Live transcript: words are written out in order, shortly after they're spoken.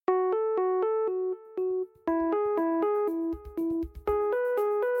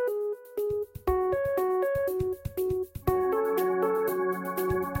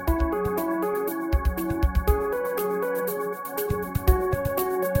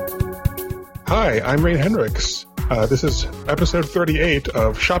Hi, I'm Rain Hendricks. This is episode 38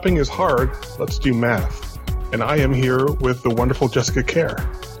 of Shopping is Hard, Let's Do Math. And I am here with the wonderful Jessica Kerr.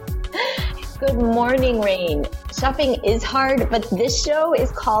 Good morning, Rain. Shopping is hard, but this show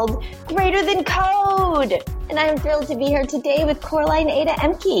is called Greater Than Code. And I'm thrilled to be here today with Coraline Ada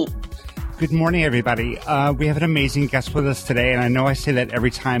Emke. Good morning, everybody. We have an amazing guest with us today, and I know I say that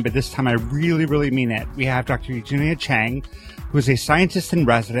every time, but this time I really mean it. We have Dr. Eugenia Chang, who is a scientist in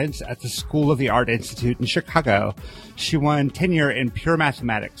residence at the School of the Art Institute in Chicago. She won tenure in pure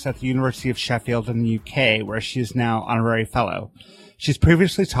mathematics at the University of Sheffield in the UK, where she is now honorary fellow. She's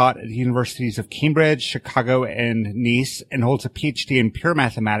previously taught at the universities of Cambridge, Chicago, and Nice, and holds a PhD in pure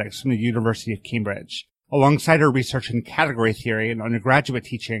mathematics from the University of Cambridge. Alongside her research in category theory and undergraduate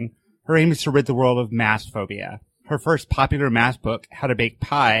teaching, her aim is to rid the world of math phobia. Her first popular math book, How to Bake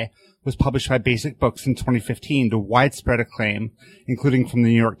Pie, was published by Basic Books in 2015 to widespread acclaim, including from the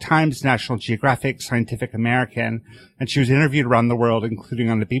New York Times, National Geographic, Scientific American, and she was interviewed around the world, including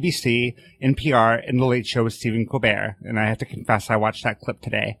on the BBC, NPR, and The Late Show with Stephen Colbert. And I have to confess, I watched that clip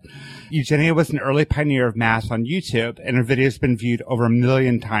today. Eugenia was an early pioneer of math on YouTube, and her video has been viewed over 1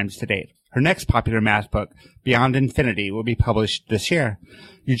 million times to date. Her next popular math book, Beyond Infinity, will be published this year.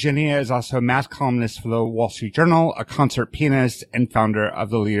 Eugenia is also a math columnist for the Wall Street Journal, a concert pianist, and founder of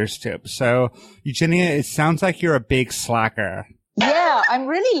the Leaders Tube. So, Eugenia, it sounds like you're a big slacker. Yeah, I'm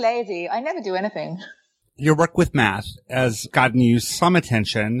really lazy. I never do anything. Your work with math has gotten you some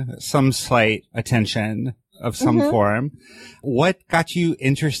attention, some slight attention of some form. What got you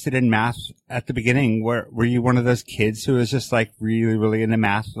interested in math at the beginning? Were you one of those kids who was just like really into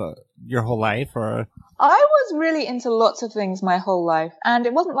math your whole life, or? I was really into lots of things my whole life, and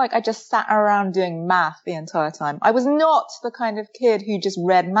it wasn't like I just sat around doing math the entire time. I was not the kind of kid who just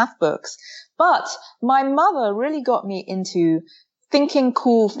read math books, but my mother really got me into thinking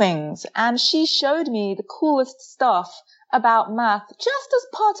cool things, and she showed me the coolest stuff about math just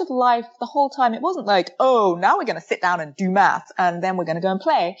as part of life the whole time. It wasn't like, oh, now we're going to sit down and do math and then we're going to go and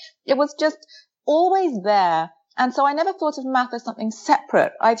play. It was just always there. And so I never thought of math as something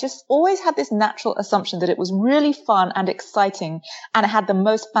separate. I just always had this natural assumption that it was really fun and exciting and it had the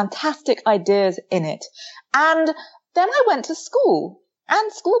most fantastic ideas in it. And then I went to school.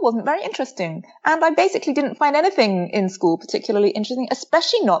 And school wasn't very interesting. And I basically didn't find anything in school particularly interesting,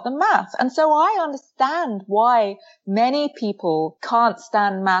 especially not the math. And so I understand why many people can't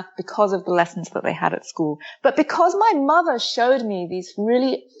stand math because of the lessons that they had at school. But because my mother showed me these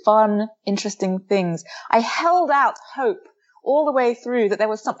really fun, interesting things, I held out hope all the way through that there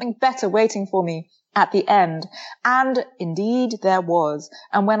was something better waiting for me at the end. And indeed there was.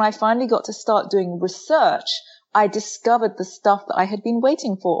 And when I finally got to start doing research, I discovered the stuff that I had been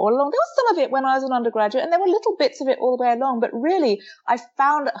waiting for all along. There was some of it when I was an undergraduate, and there were little bits of it all the way along, but really I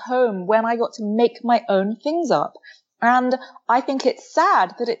found at home when I got to make my own things up. And I think it's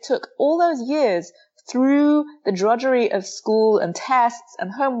sad that it took all those years through the drudgery of school and tests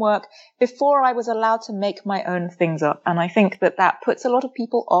and homework before I was allowed to make my own things up. And I think that that puts a lot of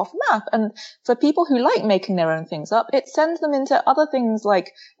people off math. And for people who like making their own things up, it sends them into other things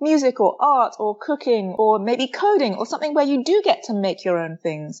like music or art or cooking or maybe coding or something where you do get to make your own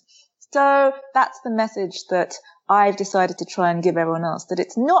things. So that's the message that I've decided to try and give everyone else, that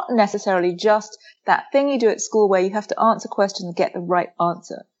it's not necessarily just that thing you do at school where you have to answer questions and get the right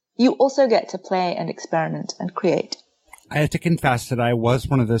answer. You also get to play and experiment and create. I have to confess that I was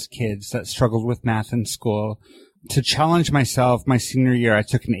one of those kids that struggled with math in school. To challenge myself, my senior year, I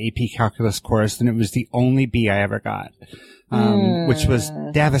took an AP calculus course, and it was the only B I ever got, which was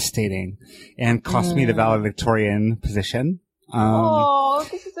devastating and cost me the valedictorian position.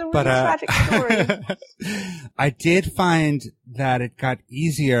 This is a really tragic story. I did find that it got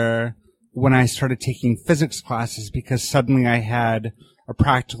easier when I started taking physics classes because suddenly I had a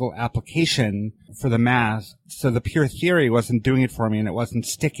practical application for the math. So the pure theory wasn't doing it for me and it wasn't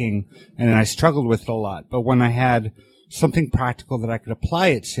sticking, and I struggled with it a lot. But when I had something practical that I could apply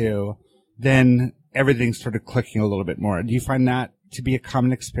it to, then everything started clicking a little bit more. Do you find that to be a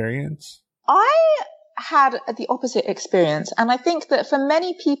common experience? I had the opposite experience, and I think that for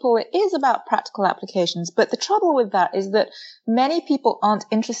many people it is about practical applications, but the trouble with that is that many people aren't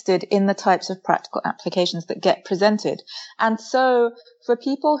interested in the types of practical applications that get presented. And so for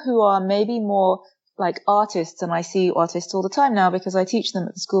people who are maybe more like artists, and I see artists all the time now because I teach them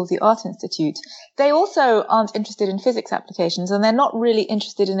at the School of the Art Institute, they also aren't interested in physics applications, and they're not really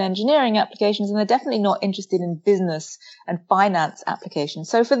interested in engineering applications, and they're definitely not interested in business and finance applications.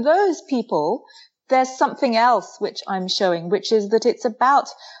 So for those people, there's something else which I'm showing, which is that it's about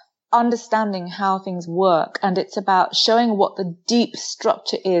understanding how things work, and it's about showing what the deep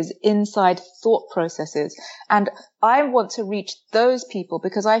structure is inside thought processes. And I want to reach those people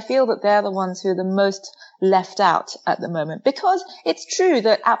because I feel that they're the ones who are the most left out at the moment. Because it's true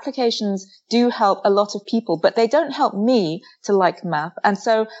that applications do help a lot of people, but they don't help me to like math. And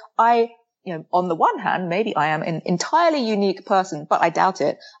so on the one hand, maybe I am an entirely unique person, but I doubt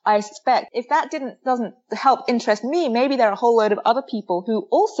it. I suspect if that doesn't help interest me, maybe there are a whole load of other people who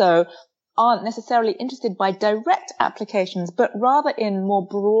also aren't necessarily interested by direct applications, but rather in more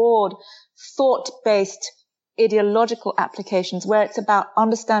broad, thought-based, ideological applications where it's about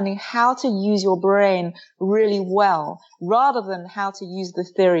understanding how to use your brain really well, rather than how to use the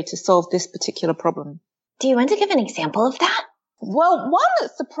theory to solve this particular problem. Do you want to give an example of that? Well, one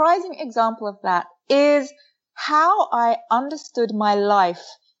surprising example of that is how I understood my life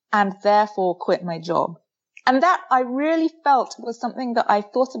and therefore quit my job. And that I really felt was something that I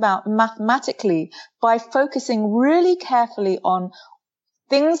thought about mathematically by focusing really carefully on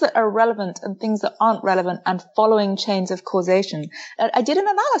things that are relevant and things that aren't relevant and following chains of causation. I did an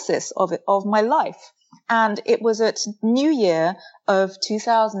analysis of my life, and it was at New Year of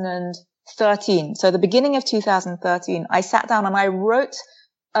 2013. So the beginning of 2013, I sat down and I wrote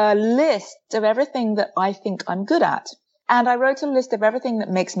a list of everything that I think I'm good at. And I wrote a list of everything that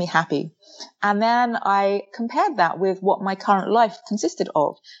makes me happy. And then I compared that with what my current life consisted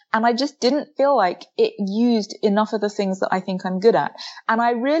of. And I just didn't feel like it used enough of the things that I think I'm good at. And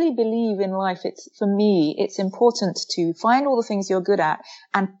I really believe in life, for me, it's important to find all the things you're good at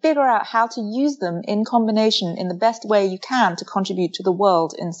and figure out how to use them in combination in the best way you can to contribute to the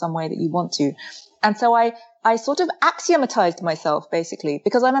world in some way that you want to. And so I sort of axiomatized myself, basically,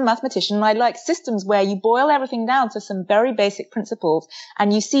 because I'm a mathematician and I like systems where you boil everything down to some very basic principles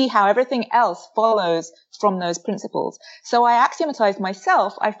and you see how everything else follows from those principles. So I axiomatized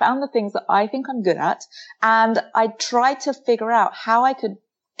myself. I found the things that I think I'm good at, and I tried to figure out how I could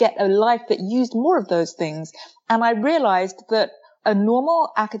get a life that used more of those things. And I realized that a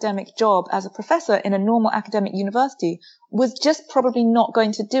normal academic job as a professor in a normal academic university was just probably not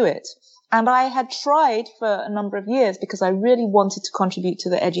going to do it. And I had tried for a number of years because I really wanted to contribute to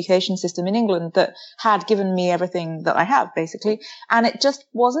the education system in England that had given me everything that I have, basically. And it just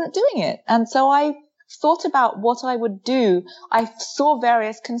wasn't doing it. And so I thought about what I would do. I saw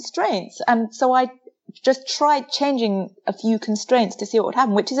various constraints. And so I just tried changing a few constraints to see what would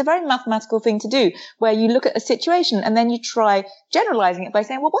happen, which is a very mathematical thing to do, where you look at a situation and then you try generalizing it by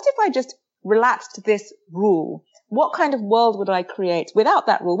saying, well, what if I just relaxed this rule? What kind of world would I create without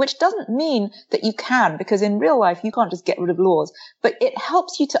that rule? Which doesn't mean that you can, because in real life, you can't just get rid of laws, but it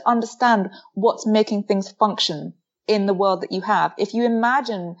helps you to understand what's making things function in the world that you have. If you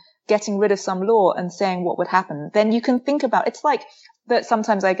imagine getting rid of some law and saying what would happen, then you can think about, it's like that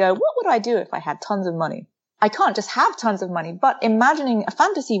sometimes I go, what would I do if I had tons of money? I can't just have tons of money, but imagining a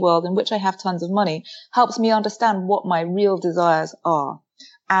fantasy world in which I have tons of money helps me understand what my real desires are.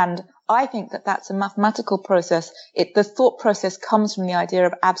 And I think that that's a mathematical process. The thought process comes from the idea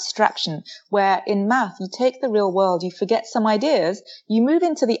of abstraction, where in math, you take the real world, you forget some ideas, you move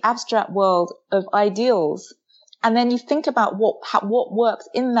into the abstract world of ideals, and then you think about what works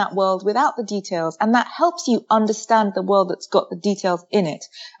in that world without the details, and that helps you understand the world that's got the details in it.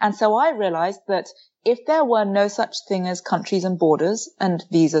 And so I realized that if there were no such thing as countries and borders and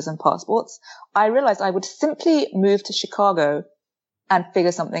visas and passports, I realized I would simply move to Chicago and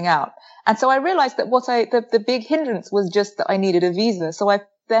figure something out. And so I realized that the big hindrance was just that I needed a visa. So I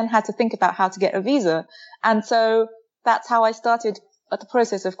then had to think about how to get a visa. And so that's how I started at the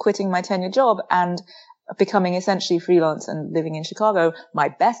process of quitting my tenure job and becoming essentially freelance and living in Chicago, my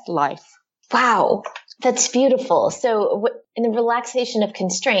best life. Wow. That's beautiful. So in the relaxation of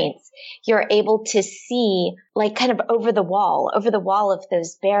constraints, you're able to see like kind of over the wall of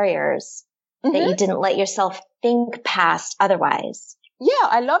those barriers that you didn't let yourself think past otherwise. Yeah,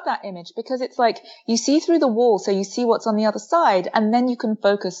 I love that image because it's like you see through the wall, so you see what's on the other side, and then you can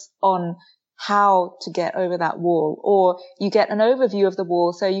focus on how to get over that wall, or you get an overview of the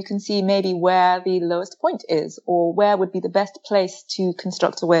wall so you can see maybe where the lowest point is or where would be the best place to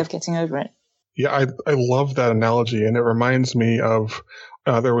construct a way of getting over it. Yeah, I love that analogy, and it reminds me of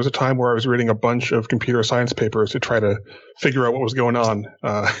there was a time where I was reading a bunch of computer science papers to try to figure out what was going on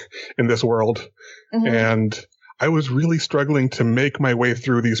in this world, and I was really struggling to make my way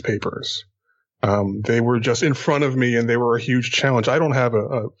through these papers. They were just in front of me and they were a huge challenge. I don't have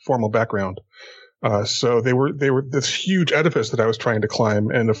a formal background. So they were this huge edifice that I was trying to climb.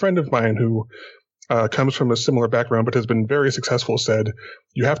 And a friend of mine who comes from a similar background but has been very successful said,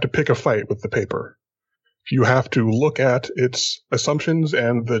 you have to pick a fight with the paper. You have to look at its assumptions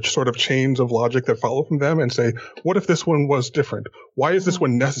and the sort of chains of logic that follow from them and say, what if this one was different? Why is this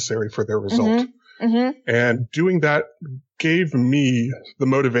one necessary for their result? And doing that gave me the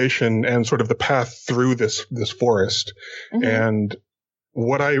motivation and sort of the path through this forest. And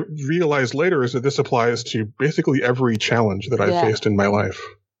what I realized later is that this applies to basically every challenge that I've faced in my life.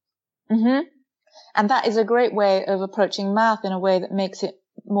 And that is a great way of approaching math in a way that makes it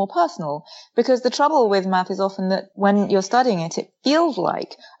more personal. Because the trouble with math is often that when you're studying it, it feels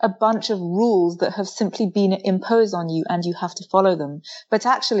like a bunch of rules that have simply been imposed on you and you have to follow them. But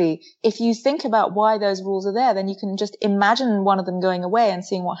actually, if you think about why those rules are there, then you can just imagine one of them going away and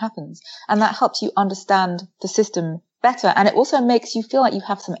seeing what happens. And that helps you understand the system better. And it also makes you feel like you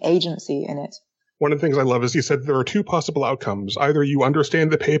have some agency in it. One of the things I love is you said there are two possible outcomes. Either you understand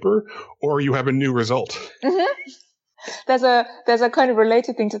the paper or you have a new result. There's a kind of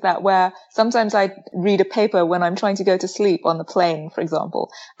related thing to that where sometimes I read a paper when I'm trying to go to sleep on the plane, for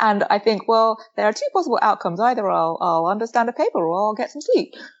example. And I think, well, there are two possible outcomes. Either I'll understand a paper or I'll get some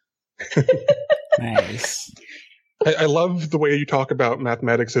sleep. Nice. I love the way you talk about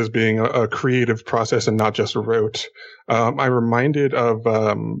mathematics as being a creative process and not just a rote. I'm reminded of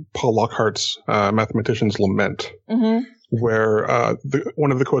Paul Lockhart's Mathematician's Lament, where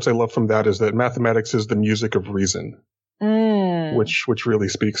one of the quotes I love from that is that mathematics is the music of reason, which really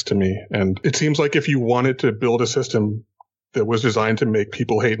speaks to me. And it seems like if you wanted to build a system that was designed to make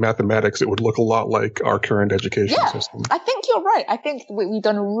people hate mathematics, it would look a lot like our current education system. I think you're right. I think we've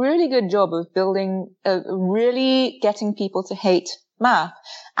done a really good job of building, really getting people to hate math.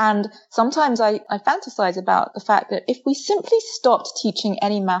 And sometimes I fantasize about the fact that if we simply stopped teaching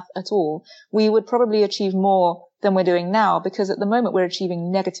any math at all, we would probably achieve more than we're doing now, because at the moment we're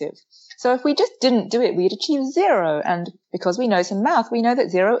achieving negative. So if we just didn't do it, we'd achieve 0. And because we know some math, we know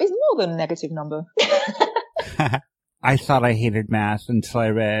that 0 is more than a negative number. I thought I hated math until I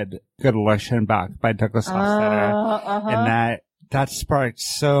read Good Luck Bach by Douglas Hofstadter. And that sparked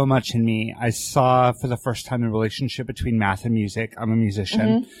so much in me. I saw for the first time the relationship between math and music. I'm a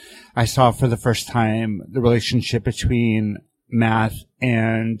musician. I saw for the first time the relationship between math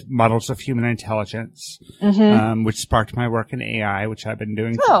and models of human intelligence, which sparked my work in AI, which I've been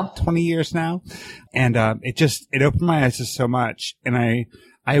doing for 20 years now. And it opened my eyes to so much. And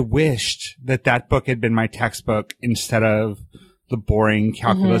I wished that book had been my textbook instead of the boring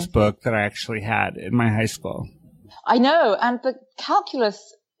calculus book that I actually had in my high school. I know. And the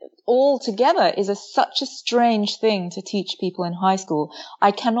calculus altogether is such a strange thing to teach people in high school.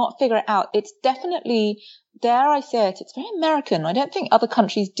 I cannot figure it out. It's definitely, dare I say it, it's very American. I don't think other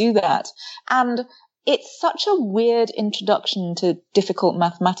countries do that. And it's such a weird introduction to difficult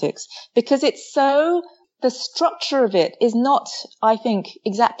mathematics because the structure of it is not, I think,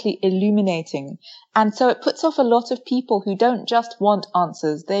 exactly illuminating. And so it puts off a lot of people who don't just want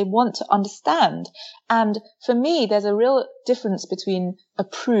answers. They want to understand. And for me, there's a real difference between a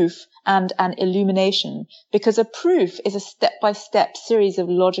proof and an illumination, because a proof is a step-by-step series of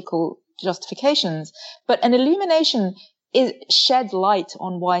logical justifications. But an illumination sheds light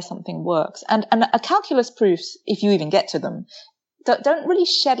on why something works. And a calculus proofs, if you even get to them, don't really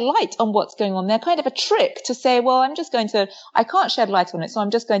shed light on what's going on. They're kind of a trick to say, well, I can't shed light on it, so I'm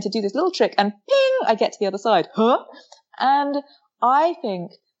just going to do this little trick and ping, I get to the other side. And I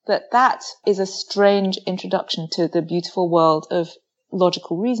think that is a strange introduction to the beautiful world of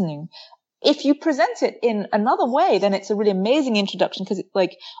logical reasoning. If you present it in another way, then it's a really amazing introduction because it's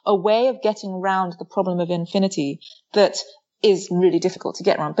like a way of getting around the problem of infinity that is really difficult to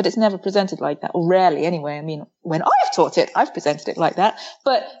get around, but it's never presented like that, or rarely anyway. I mean, when I've taught it, I've presented it like that,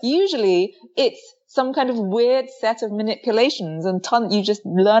 but usually it's some kind of weird set of manipulations and you just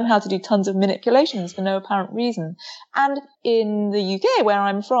learn how to do tons of manipulations for no apparent reason. And in the UK, where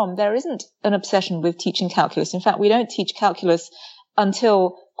I'm from, there isn't an obsession with teaching calculus. In fact, we don't teach calculus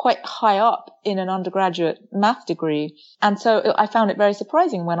until quite high up in an undergraduate math degree. And so I found it very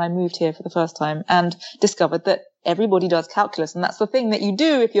surprising when I moved here for the first time and discovered that everybody does calculus. And that's the thing that you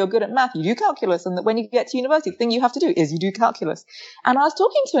do if you're good at math. You do calculus. And that when you get to university, the thing you have to do is you do calculus. And I was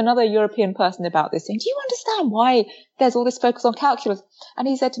talking to another European person about this, saying, do you understand why there's all this focus on calculus? And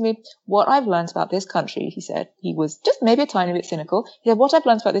he said to me, what I've learned about this country, he said, he was just maybe a tiny bit cynical. He said, what I've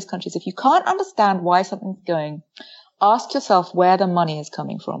learned about this country is if you can't understand why something's going, ask yourself where the money is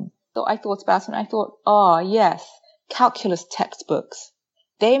coming from. So I thought about it and I thought, yes, calculus textbooks.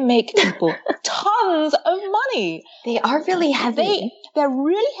 They make people tons of money. They are really heavy. They're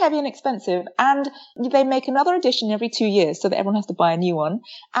really heavy and expensive, and they make another edition every 2 years so that everyone has to buy a new one.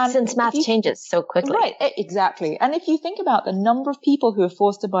 And since math changes so quickly. Right, exactly. And if you think about the number of people who are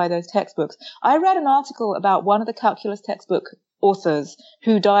forced to buy those textbooks, I read an article about one of the calculus textbook authors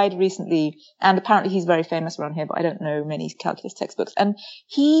who died recently, and apparently he's very famous around here, but I don't know many calculus textbooks. And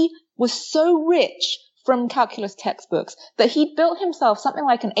he was so rich from calculus textbooks that he'd built himself something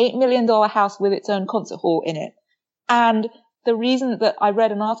like an $8 million house with its own concert hall in it. And the reason that I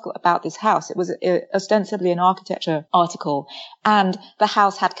read an article about this house, it was ostensibly an architecture article, and the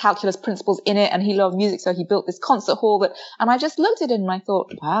house had calculus principles in it, and he loved music, so he built this concert hall and I just looked at it and I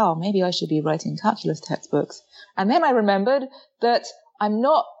thought, wow, maybe I should be writing calculus textbooks. And then I remembered that I'm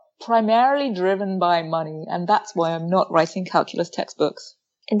not primarily driven by money, and that's why I'm not writing calculus textbooks.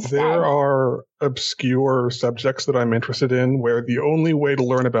 Instead, there are obscure subjects that I'm interested in where the only way to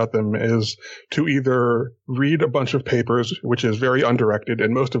learn about them is to either read a bunch of papers, which is very undirected,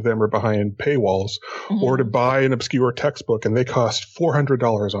 and most of them are behind paywalls, or to buy an obscure textbook, and they cost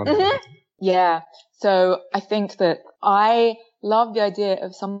 $400 on it. Yeah. So I think that I love the idea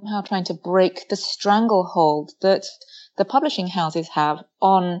of somehow trying to break the stranglehold that the publishing houses have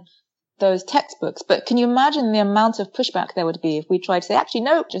on those textbooks. But can you imagine the amount of pushback there would be if we tried to say, actually,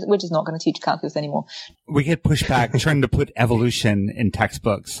 no, we're just not going to teach calculus anymore? We get pushback trying to put evolution in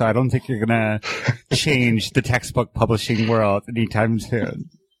textbooks. So I don't think you're going to change the textbook publishing world anytime soon.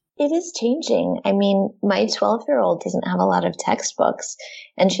 It is changing. I mean, my 12-year-old doesn't have a lot of textbooks,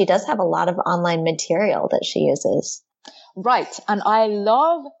 and she does have a lot of online material that she uses. Right. And I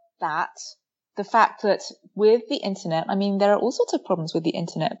love that. The fact that with the internet, I mean, there are all sorts of problems with the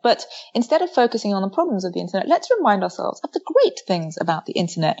internet, but instead of focusing on the problems of the internet, let's remind ourselves of the great things about the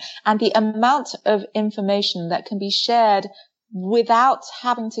internet and the amount of information that can be shared without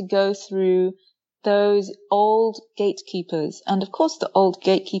having to go through those old gatekeepers. And of course, the old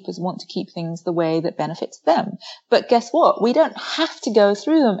gatekeepers want to keep things the way that benefits them. But guess what? We don't have to go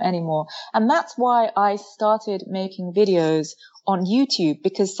through them anymore. And that's why I started making videos on YouTube,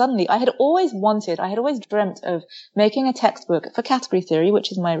 because suddenly I had always dreamt of making a textbook for category theory,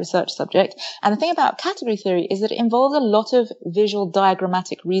 which is my research subject. And the thing about category theory is that it involves a lot of visual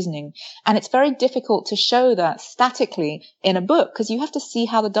diagrammatic reasoning. And it's very difficult to show that statically in a book, because you have to see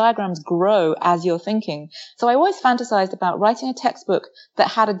how the diagrams grow as you're thinking. So I always fantasized about writing a textbook that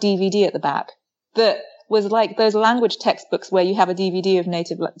had a DVD at the back, that was like those language textbooks where you have a DVD of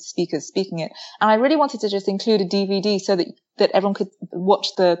native speakers speaking it. And I really wanted to just include a DVD so that everyone could watch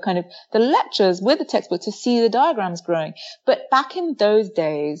the kind of the lectures with the textbook to see the diagrams growing. But back in those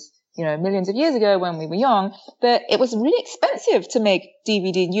days, you know, millions of years ago when we were young, that it was really expensive to make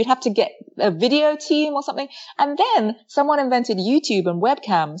DVD. You'd have to get a video team or something. And then someone invented YouTube and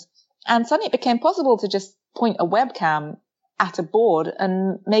webcams, and suddenly it became possible to just point a webcam at a board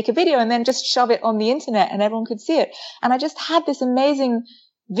and make a video and then just shove it on the internet and everyone could see it. And I just had this amazing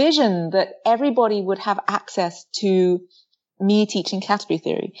vision that everybody would have access to me teaching category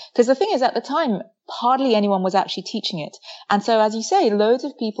theory. Because the thing is, at the time, hardly anyone was actually teaching it. And so, as you say, loads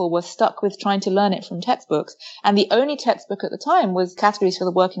of people were stuck with trying to learn it from textbooks. And the only textbook at the time was Categories for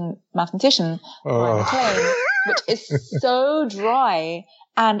the Working Mathematician by McLean, which is so dry.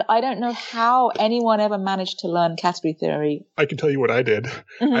 And I don't know how anyone ever managed to learn category theory. I can tell you what I did.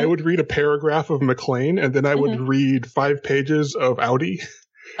 I would read a paragraph of McLean, and then I would read 5 pages of Audi.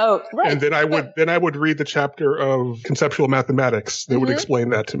 Oh, right. And then I would read the chapter of conceptual mathematics that would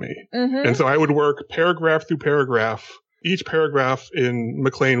explain that to me. And so I would work paragraph through paragraph. Each paragraph in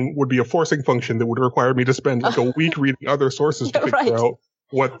McLean would be a forcing function that would require me to spend like a week reading other sources to figure out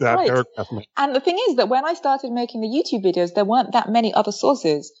what that paragraph meant. And the thing is that when I started making the YouTube videos, there weren't that many other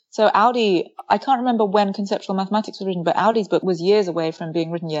sources. So Audi, I can't remember when Conceptual Mathematics was written, but Audi's book was years away from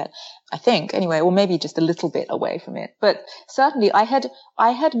being written yet, I think, anyway, or maybe just a little bit away from it. But certainly I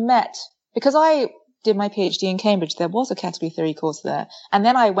had met, because I did my PhD in Cambridge, there was a category theory course there. And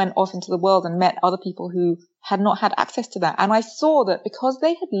then I went off into the world and met other people who had not had access to that. And I saw that because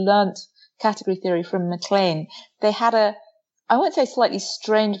they had learnt category theory from McLean, they had I won't say slightly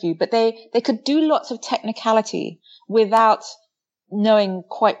strange view, but they could do lots of technicality without knowing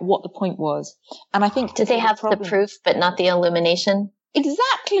quite what the point was. And I think did they have the proof but not the illumination?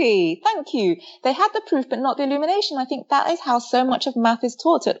 Exactly. Thank you. They had the proof but not the illumination. I think that is how so much of math is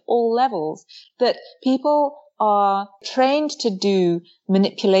taught at all levels, that people are trained to do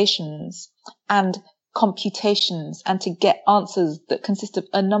manipulations and computations and to get answers that consist of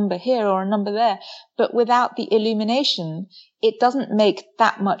a number here or a number there. But without the illumination, it doesn't make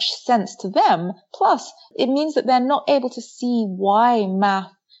that much sense to them. Plus, it means that they're not able to see why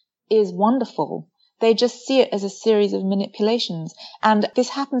math is wonderful. They just see it as a series of manipulations. And this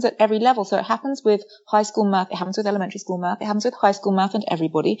happens at every level. So it happens with high school math. It happens with elementary school math. It happens with high school math and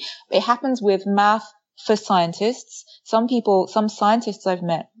everybody. It happens with math for scientists. Some scientists I've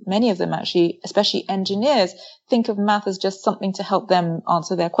met, many of them actually, especially engineers, think of math as just something to help them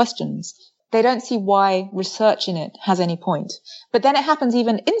answer their questions. They don't see why research in it has any point. But then it happens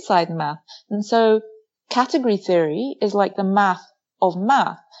even inside math. And so category theory is like the math of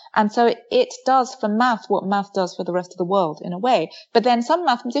math. And so it does for math what math does for the rest of the world in a way. But then some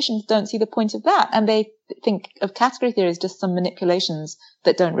mathematicians don't see the point of that, and they think of category theory as just some manipulations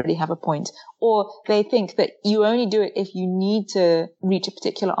that don't really have a point. Or they think that you only do it if you need to reach a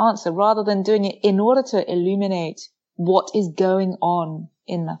particular answer, rather than doing it in order to illuminate what is going on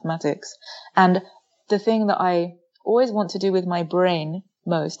in mathematics. And the thing that I always want to do with my brain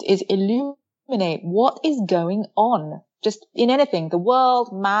most is illuminate what is going on. Just in anything, the world,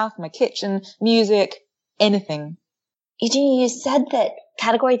 math, my kitchen, music, anything. Eugenia, you said that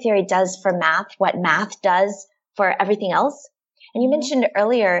category theory does for math what math does for everything else. And you mentioned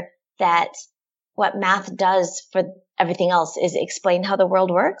earlier that what math does for everything else is explain how the world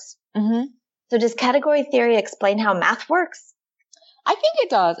works. Mm-hmm. So does category theory explain how math works? I think it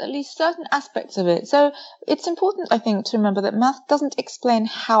does, at least certain aspects of it. So it's important, I think, to remember that math doesn't explain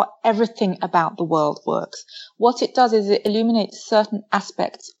how everything about the world works. What it does is it illuminates certain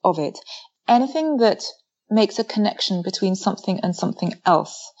aspects of it. Anything that makes a connection between something and something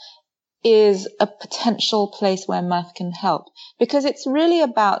else is a potential place where math can help, because it's really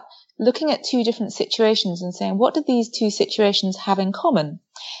about looking at two different situations and saying, what do these two situations have in common?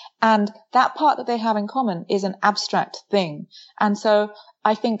 And that part that they have in common is an abstract thing. And so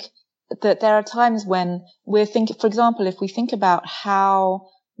I think that there are times when we're thinking, for example, if we think about how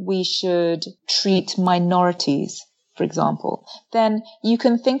we should treat minorities, for example, then you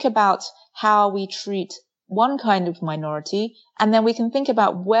can think about how we treat one kind of minority, and then we can think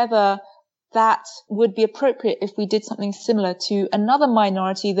about whether that would be appropriate if we did something similar to another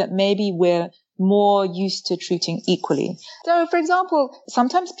minority that maybe we're more used to treating equally. So, for example,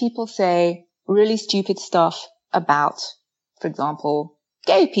 sometimes people say really stupid stuff about, for example,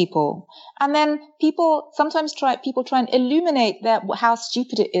 gay people. And then people try and illuminate how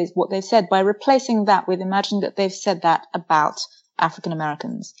stupid it is, what they've said, by replacing that with imagining that they've said that about African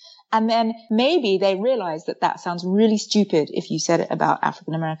Americans. And then maybe they realize that that sounds really stupid if you said it about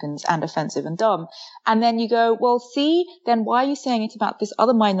African Americans and offensive and dumb. And then you go, well, see, then why are you saying it about this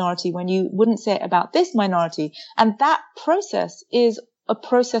other minority when you wouldn't say it about this minority? And that process is a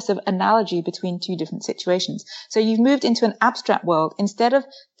process of analogy between two different situations. So you've moved into an abstract world. Instead of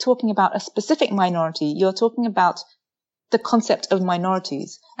talking about a specific minority, you're talking about the concept of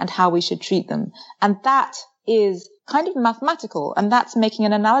minorities and how we should treat them. And that is kind of mathematical, and that's making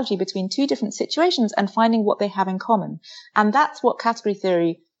an analogy between two different situations and finding what they have in common. And that's what category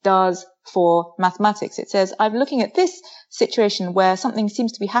theory does for mathematics. It says, I'm looking at this situation where something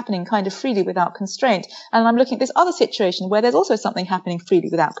seems to be happening kind of freely without constraint, and I'm looking at this other situation where there's also something happening freely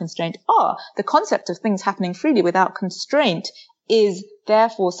without constraint. The concept of things happening freely without constraint is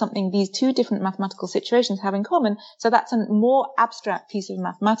therefore something these two different mathematical situations have in common. So that's a more abstract piece of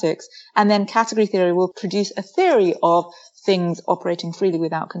mathematics. And then category theory will produce a theory of things operating freely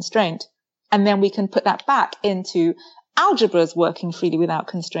without constraint. And then we can put that back into algebras working freely without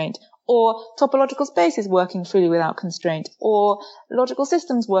constraint, or topological spaces working freely without constraint, or logical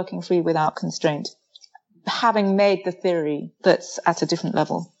systems working freely without constraint, having made the theory that's at a different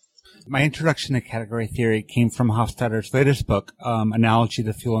level. My introduction to category theory came from Hofstadter's latest book, Analogy,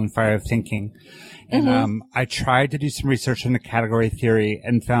 the Fuel and Fire of Thinking. And I tried to do some research into category theory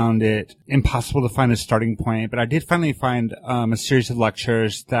and found it impossible to find a starting point. But I did finally find a series of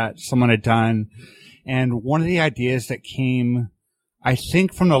lectures that someone had done. And one of the ideas that came, I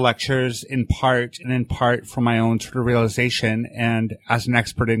think, from the lectures in part from my own sort of realization, and as an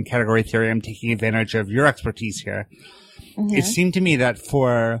expert in category theory, I'm taking advantage of your expertise here. It seemed to me that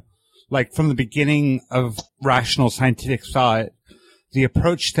from the beginning of rational scientific thought, the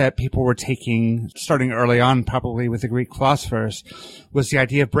approach that people were taking, starting early on, probably with the Greek philosophers, was the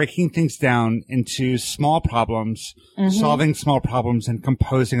idea of breaking things down into small problems, solving small problems, and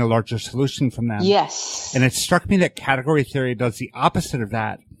composing a larger solution from them. Yes. And it struck me that category theory does the opposite of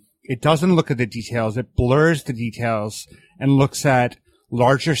that. It doesn't look at the details. It blurs the details and looks at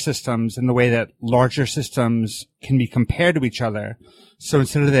larger systems and the way that larger systems can be compared to each other. So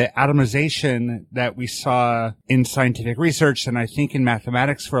instead of the atomization that we saw in scientific research, and I think in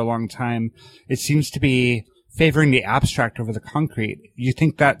mathematics for a long time, it seems to be favoring the abstract over the concrete. Do you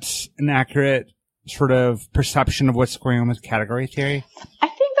think that's an accurate sort of perception of what's going on with category theory? I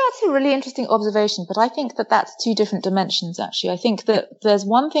think that's a really interesting observation, but I think that that's two different dimensions, actually. I think that there's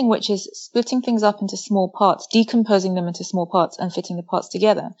one thing which is splitting things up into small parts, decomposing them into small parts and fitting the parts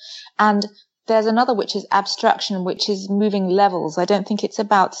together. And there's another which is abstraction, which is moving levels. I don't think it's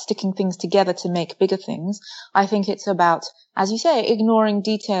about sticking things together to make bigger things. I think it's about, as you say, ignoring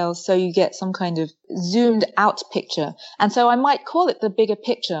details so you get some kind of zoomed out picture. And so I might call it the bigger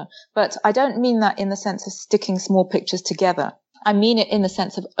picture, but I don't mean that in the sense of sticking small pictures together. I mean it in the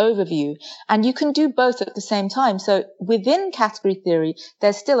sense of overview. And you can do both at the same time. So within category theory,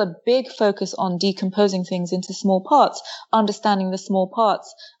 there's still a big focus on decomposing things into small parts, understanding the small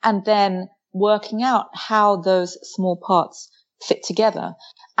parts, and then working out how those small parts fit together.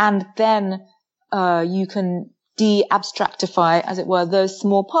 And then you can de-abstractify, as it were, those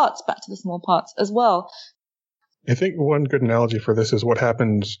small parts back to the small parts as well. I think one good analogy for this is what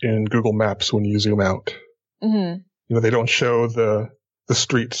happens in Google Maps when you zoom out. Mm-hmm. You know, they don't show the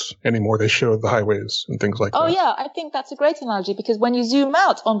streets anymore. They show the highways and things like that. Oh, yeah. I think that's a great analogy because when you zoom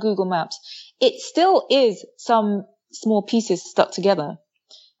out on Google Maps, it still is some small pieces stuck together.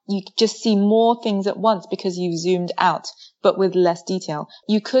 You just see more things at once because you've zoomed out, but with less detail.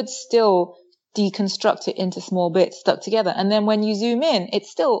 You could still deconstruct it into small bits stuck together. And then when you zoom in, it's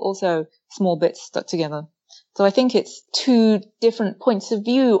still also small bits stuck together. So I think it's two different points of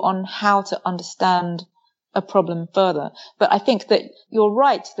view on how to understand a problem further. But I think that you're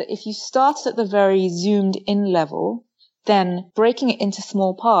right that if you start at the very zoomed in level, then breaking it into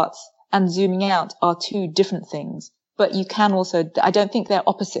small parts and zooming out are two different things. But you can also, I don't think they're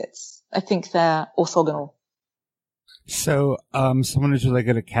opposites. I think they're orthogonal. So, someone who's really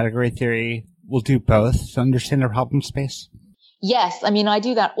good at category theory will do both to understand their problem space? Yes. I mean, I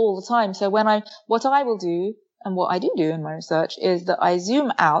do that all the time. So what I will do, and what I do in my research, is that I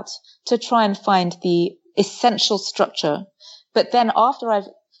zoom out to try and find the essential structure. But then after I've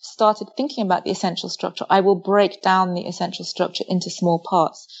started thinking about the essential structure, I will break down the essential structure into small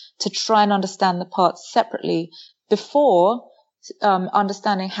parts to try and understand the parts separately before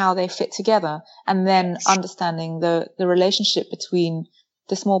understanding how they fit together, and then understanding the relationship between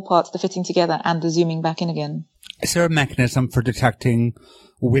the small parts, the fitting together, and the zooming back in again. Is there a mechanism for detecting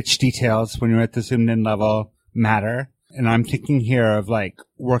which details, when you're at the zoomed in level, matter? And I'm thinking here of like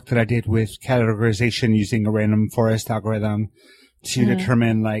work that I did with categorization using a random forest algorithm to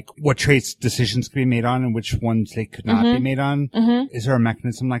determine like what traits decisions could be made on and which ones they could not be made on. Is there a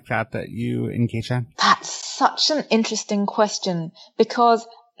mechanism like that you engage in? That's such an interesting question, because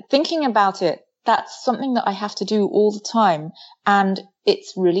thinking about it, that's something that I have to do all the time. And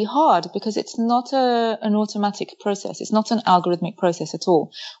it's really hard because it's not an automatic process. It's not an algorithmic process at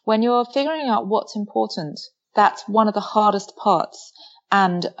all. When you're figuring out what's important, that's one of the hardest parts.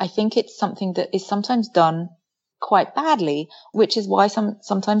 And I think it's something that is sometimes done quite badly, which is why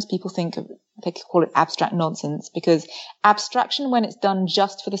sometimes people think they could call it abstract nonsense, because abstraction, when it's done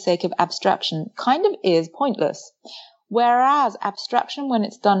just for the sake of abstraction, kind of is pointless. Whereas abstraction, when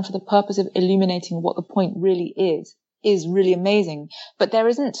it's done for the purpose of illuminating what the point really is really amazing. But there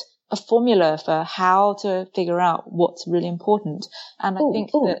isn't a formula for how to figure out what's really important. And I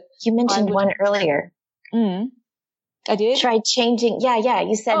think that you mentioned one earlier. I did? Try changing. Yeah.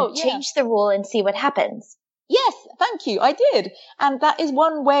 You said change the rule and see what happens. Yes, thank you. I did. And that is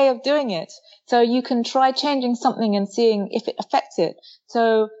one way of doing it. So you can try changing something and seeing if it affects it.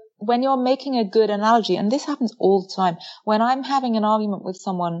 So when you're making a good analogy, and this happens all the time, when I'm having an argument with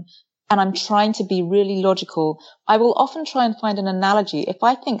someone and I'm trying to be really logical, I will often try and find an analogy. If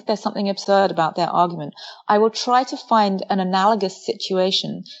I think there's something absurd about their argument, I will try to find an analogous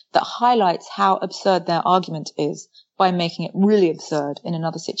situation that highlights how absurd their argument is by making it really absurd in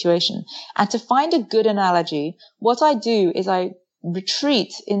another situation. And to find a good analogy, what I do is I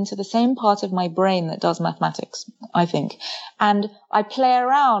retreat into the same part of my brain that does mathematics, I think. And I play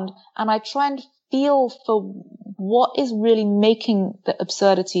around and I try and feel for what is really making the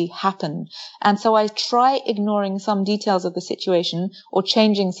absurdity happen. And so I try ignoring some details of the situation or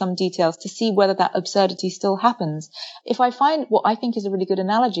changing some details to see whether that absurdity still happens. If I find what I think is a really good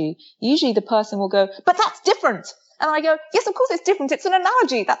analogy, usually the person will go, but that's different. And I go, yes, of course it's different. It's an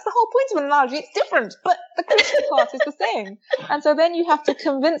analogy. That's the whole point of an analogy. It's different, but the crucial part is the same. And so then you have to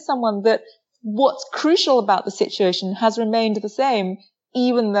convince someone that what's crucial about the situation has remained the same,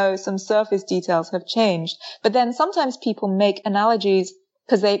 even though some surface details have changed. But then sometimes people make analogies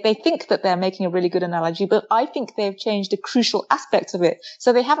because they think that they're making a really good analogy, but I think they've changed a crucial aspect of it.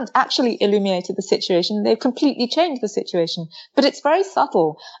 So they haven't actually illuminated the situation. They've completely changed the situation, but it's very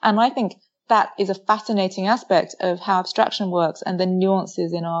subtle. And I think that is a fascinating aspect of how abstraction works and the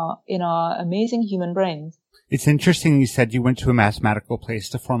nuances in our amazing human brains. It's interesting you said you went to a mathematical place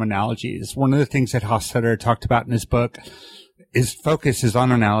to form analogies. One of the things that Hofstadter talked about in his book is focus is on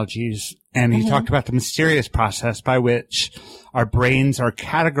analogies. And he talked about the mysterious process by which our brains are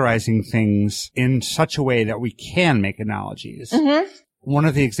categorizing things in such a way that we can make analogies. One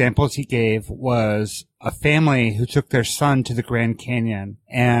of the examples he gave was a family who took their son to the Grand Canyon,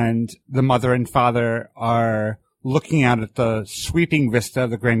 and the mother and father are looking out at the sweeping vista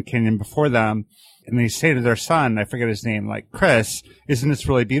of the Grand Canyon before them. And they say to their son, I forget his name, like, Chris, isn't this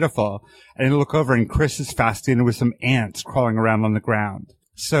really beautiful? And they look over and Chris is fascinated with some ants crawling around on the ground.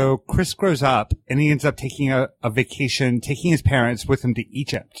 So Chris grows up and he ends up taking a vacation, taking his parents with him to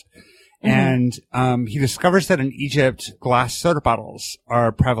Egypt. And he discovers that in Egypt, glass soda bottles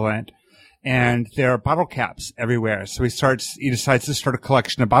are prevalent and there are bottle caps everywhere. So he decides to start a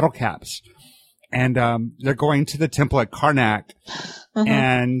collection of bottle caps. And they're going to the temple at Karnak,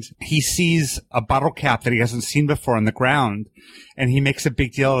 and he sees a bottle cap that he hasn't seen before on the ground, and he makes a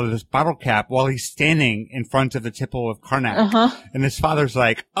big deal of this bottle cap while he's standing in front of the temple of Karnak. And his father's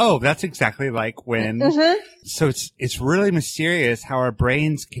like, oh, that's exactly like when. So it's really mysterious how our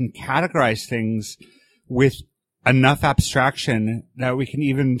brains can categorize things with enough abstraction that we can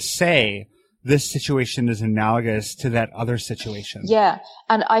even say this situation is analogous to that other situation. Yeah,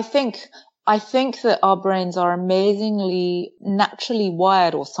 and I think that our brains are amazingly naturally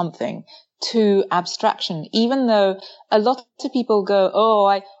wired or something to abstraction, even though a lot of people go, oh,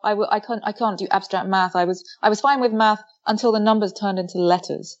 I can't do abstract math. I was fine with math until the numbers turned into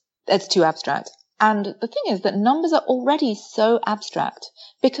letters. It's too abstract. And the thing is that numbers are already so abstract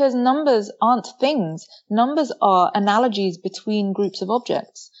because numbers aren't things. Numbers are analogies between groups of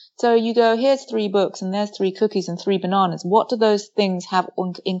objects. So you go, here's 3 books and there's 3 cookies and 3 bananas. What do those things have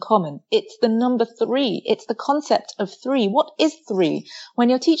in common? It's the number 3. It's the concept of 3. What is 3? When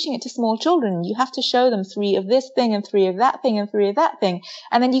you're teaching it to small children, you have to show them 3 of this thing and 3 of that thing and 3 of that thing.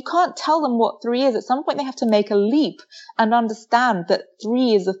 And then you can't tell them what 3 is. At some point they have to make a leap and understand that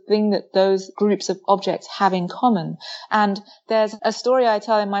 3 is the thing that those groups of objects have in common. And there's a story I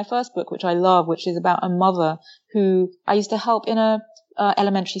tell in my first book, which I love, which is about a mother who I used to help in a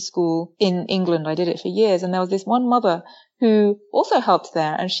elementary school in England. I did it for years. And there was this one mother who also helped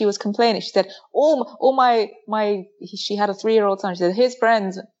there. And she was complaining. She said, she had a 3-year-old son. She said, his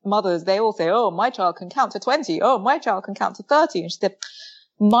friends, mothers, they all say, oh, my child can count to 20. Oh, my child can count to 30. And she said,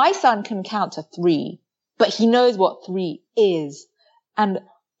 my son can count to 3, but he knows what 3 is. And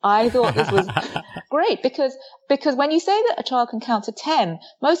I thought this was great because when you say that a child can count to 10,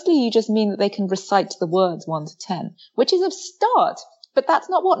 mostly you just mean that they can recite the words 1 to 10, which is a start. But that's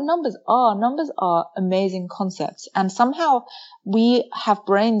not what numbers are. Numbers are amazing concepts. And somehow we have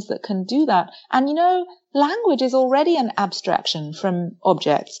brains that can do that. And language is already an abstraction from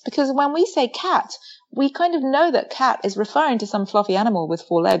objects because when we say cat, we kind of know that cat is referring to some fluffy animal with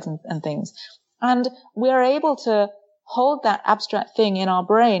 4 legs and things. And we're able to hold that abstract thing in our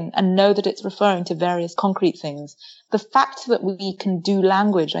brain and know that it's referring to various concrete things. The fact that we can do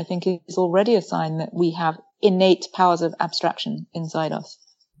language, I think, is already a sign that we have innate powers of abstraction inside us.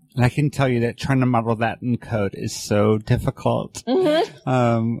 And I can tell you that trying to model that in code is so difficult.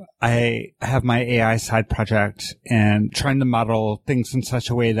 I have my AI side project and trying to model things in such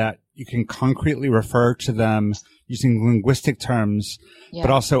a way that you can concretely refer to them using linguistic terms,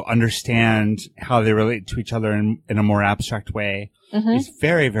 but also understand how they relate to each other in a more abstract way is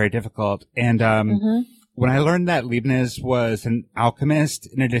very, very difficult. And when I learned that Leibniz was an alchemist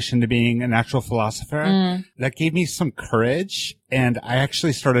in addition to being a natural philosopher, that gave me some courage. And I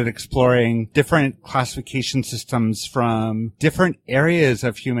actually started exploring different classification systems from different areas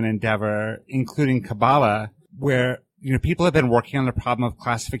of human endeavor, including Kabbalah, where people have been working on the problem of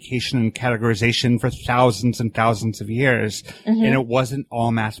classification and categorization for thousands and thousands of years, and it wasn't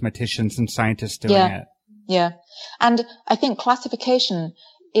all mathematicians and scientists doing it. Yeah. And I think classification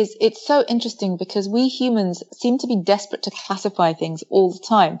it's so interesting because we humans seem to be desperate to classify things all the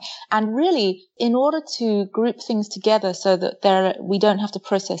time. And really, in order to group things together so that we don't have to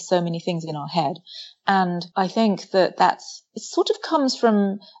process so many things in our head. And I think that it sort of comes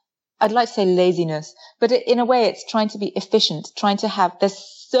from, I'd like to say laziness, but in a way it's trying to be efficient,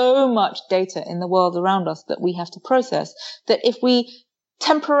 there's so much data in the world around us that we have to process that if we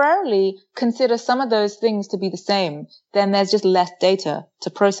temporarily consider some of those things to be the same, then there's just less data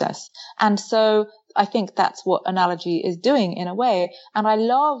to process. And so I think that's what analogy is doing in a way. And I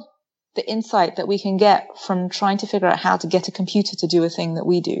love the insight that we can get from trying to figure out how to get a computer to do a thing that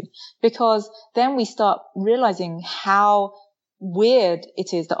we do, because then we start realizing how weird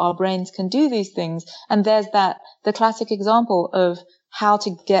it is that our brains can do these things. And there's the classic example of how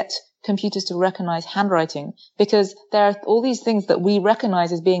to get computers to recognize handwriting, because there are all these things that we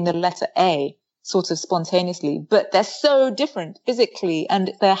recognize as being the letter A sort of spontaneously, but they're so different physically,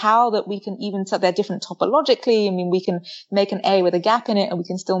 and they're how that we can even, they're different topologically. I mean, we can make an A with a gap in it and we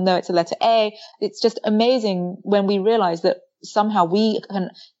can still know it's a letter A. It's just amazing when we realize that somehow we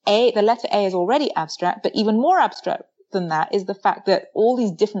can, the letter A is already abstract, but even more abstract than that is the fact that all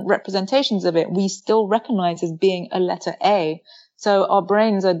these different representations of it, we still recognize as being a letter A. So our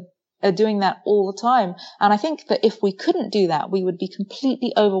brains are doing that all the time. And I think that if we couldn't do that, we would be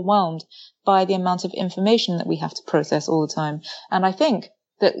completely overwhelmed by the amount of information that we have to process all the time. And I think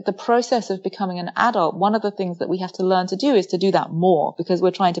that the process of becoming an adult, one of the things that we have to learn to do is to do that more, because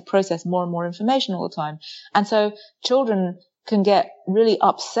we're trying to process more and more information all the time. And so children can get really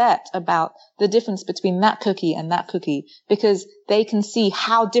upset about the difference between that cookie and that cookie, because they can see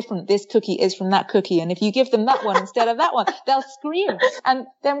how different this cookie is from that cookie. And if you give them that one instead of that one, they'll scream. And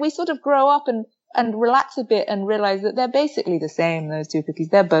then we sort of grow up and relax a bit and realize that they're basically the same, those two cookies.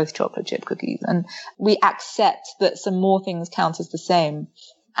 They're both chocolate chip cookies. And we accept that some more things count as the same.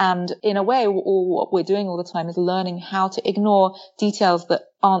 And in a way, all what we're doing all the time is learning how to ignore details that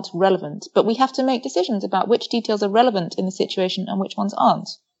aren't relevant. But we have to make decisions about which details are relevant in the situation and which ones aren't.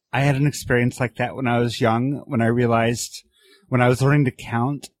 I had an experience like that when I was young, when I realized when I was learning to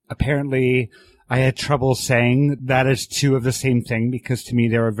count, apparently I had trouble saying that as two of the same thing, because to me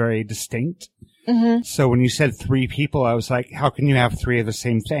they were very distinct. Mm-hmm. So when you said three people, I was like, how can you have three of the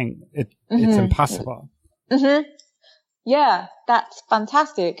same thing? It's impossible. Mm-hmm. Yeah, that's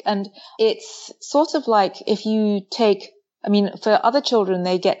fantastic. And it's sort of like if you take, I mean, for other children,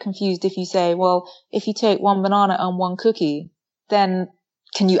 they get confused if you say, well, if you take one banana and one cookie, then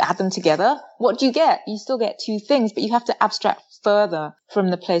can you add them together? What do you get? You still get two things, but you have to abstract further from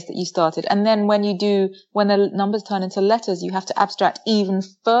the place that you started. And then when the numbers turn into letters, you have to abstract even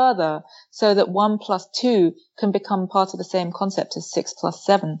further so that 1 plus 2 can become part of the same concept as 6 plus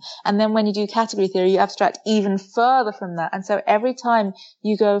 7. And then when you do category theory, you abstract even further from that. And so every time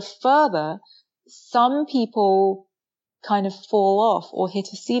you go further, some people kind of fall off or hit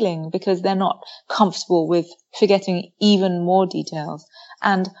a ceiling because they're not comfortable with forgetting even more details.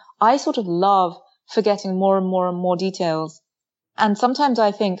 And I sort of love forgetting more and more and more details. And sometimes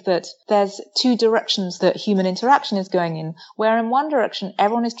I think that there's two directions that human interaction is going in, where in one direction,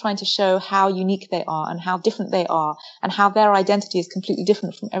 everyone is trying to show how unique they are and how different they are and how their identity is completely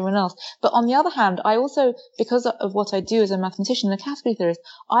different from everyone else. But on the other hand, I also, because of what I do as a mathematician and a category theorist,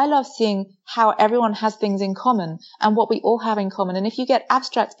 I love seeing how everyone has things in common and what we all have in common. And if you get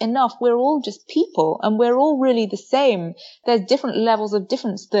abstract enough, we're all just people and we're all really the same. There's different levels of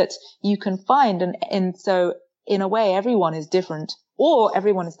difference that you can find. And so in a way, everyone is different or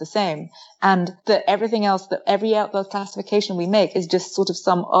everyone is the same. And that everything else, that every outward classification we make is just sort of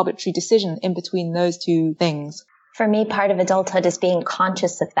some arbitrary decision in between those two things. For me, part of adulthood is being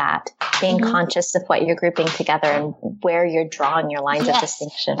conscious of that, being conscious of what you're grouping together and where you're drawing your lines of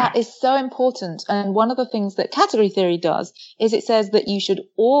distinction. That is so important. And one of the things that category theory does is it says that you should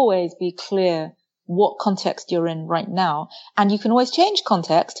always be clear what context you're in right now. And you can always change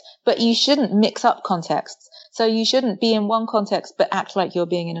context, but you shouldn't mix up contexts. So you shouldn't be in one context but act like you're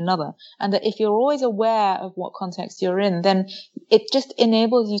being in another. And that if you're always aware of what context you're in, then it just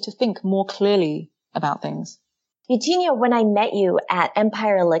enables you to think more clearly about things. Eugenia, when I met you at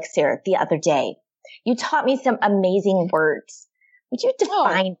Empire Elixir the other day, you taught me some amazing words. Would you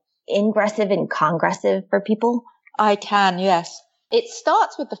define ingressive and congressive for people? I can, yes. It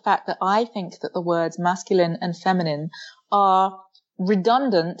starts with the fact that I think that the words masculine and feminine are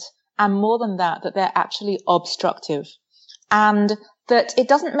redundant, and more than that, that they're actually obstructive. And that it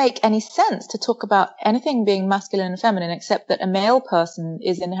doesn't make any sense to talk about anything being masculine and feminine, except that a male person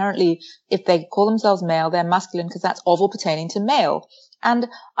is inherently, if they call themselves male, they're masculine because that's of or pertaining to male. And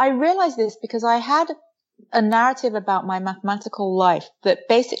I realized this because I had a narrative about my mathematical life that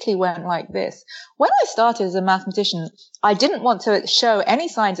basically went like this. When I started as a mathematician, I didn't want to show any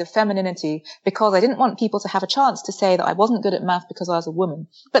signs of femininity because I didn't want people to have a chance to say that I wasn't good at math because I was a woman.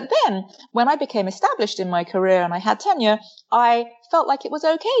 But then when I became established in my career and I had tenure, I felt like it was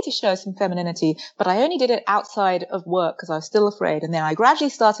okay to show some femininity, but I only did it outside of work because I was still afraid. And then I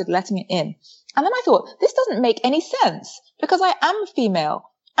gradually started letting it in. And then I thought, this doesn't make any sense because I am female.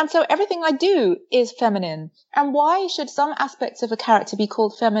 And so everything I do is feminine. And why should some aspects of a character be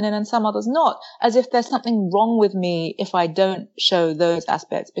called feminine and some others not? As if there's something wrong with me if I don't show those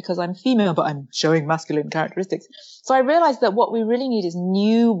aspects because I'm female, but I'm showing masculine characteristics. So I realized that what we really need is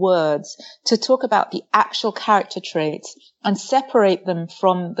new words to talk about the actual character traits and separate them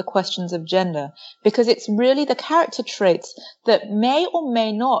from the questions of gender, because it's really the character traits that may or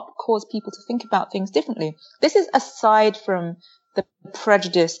may not cause people to think about things differently. This is aside from the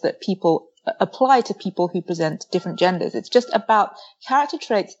prejudice that people apply to people who present different genders. It's just about character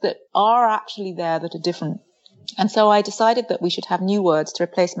traits that are actually there that are different. And so I decided that we should have new words to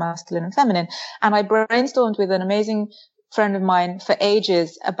replace masculine and feminine. And I brainstormed with an amazing friend of mine for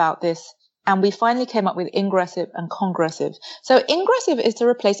ages about this. And we finally came up with ingressive and congressive. So ingressive is to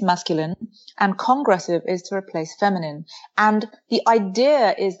replace masculine and congressive is to replace feminine. And the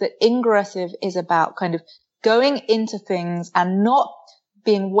idea is that ingressive is about kind of going into things and not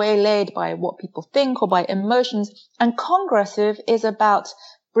being waylaid by what people think or by emotions. And congressive is about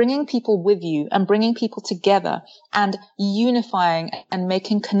bringing people with you and bringing people together and unifying and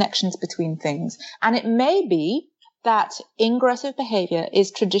making connections between things. And it may be that ingressive behavior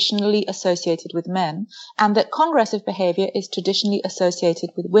is traditionally associated with men and that congressive behavior is traditionally associated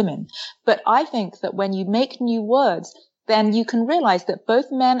with women. But I think that when you make new words, then you can realize that both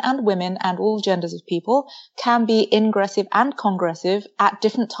men and women and all genders of people can be ingressive and congressive at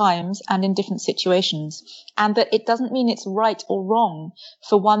different times and in different situations. And that it doesn't mean it's right or wrong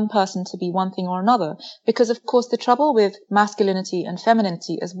for one person to be one thing or another. Because, of course, the trouble with masculinity and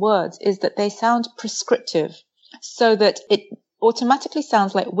femininity as words is that they sound prescriptive, so that it automatically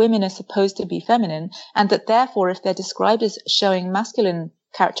sounds like women are supposed to be feminine, and that therefore if they're described as showing masculine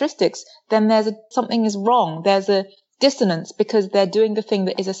characteristics, then something is wrong. There's a dissonance because they're doing the thing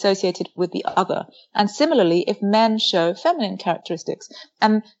that is associated with the other. And similarly, if men show feminine characteristics,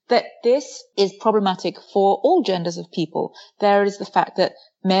 and that this is problematic for all genders of people, there is the fact that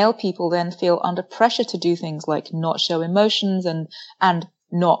male people then feel under pressure to do things like not show emotions and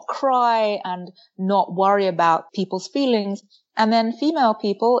not cry and not worry about people's feelings. And then female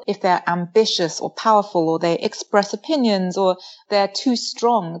people, if they're ambitious or powerful or they express opinions or they're too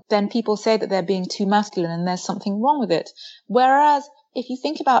strong, then people say that they're being too masculine and there's something wrong with it. Whereas if you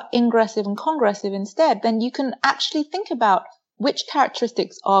think about ingressive and congressive instead, then you can actually think about which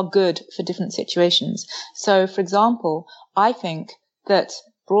characteristics are good for different situations. So, for example, I think that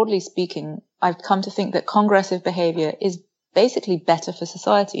broadly speaking, I've come to think that congressive behavior is basically better for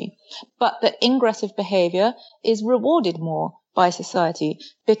society, but that ingressive behavior is rewarded more by society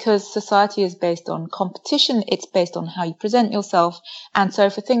because society is based on competition. It's based on how you present yourself. And so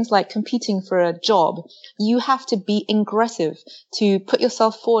for things like competing for a job, you have to be ingressive to put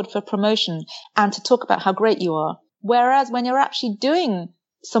yourself forward for promotion and to talk about how great you are. Whereas when you're actually doing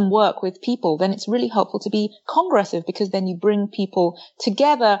some work with people, then it's really helpful to be congressive because then you bring people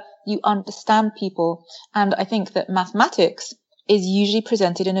together, you understand people. And I think that mathematics is usually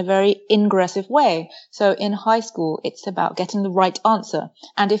presented in a very ingressive way. So in high school, it's about getting the right answer.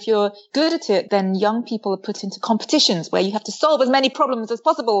 And if you're good at it, then young people are put into competitions where you have to solve as many problems as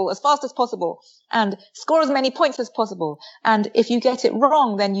possible, as fast as possible, and score as many points as possible. And if you get it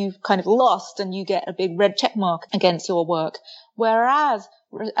wrong, then you've kind of lost and you get a big red check mark against your work. Whereas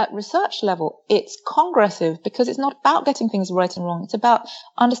at research level, it's congressive because it's not about getting things right and wrong. It's about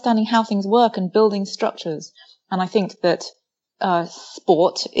understanding how things work and building structures. And I think that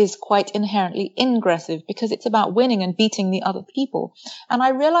sport is quite inherently ingressive because it's about winning and beating the other people. And I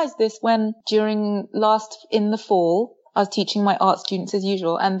realized this when in the fall, I was teaching my art students as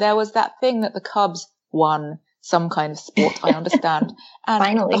usual. And there was that thing that the Cubs won some kind of sport, I understand. And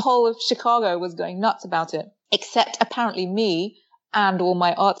Finally. The whole of Chicago was going nuts about it, except apparently me and all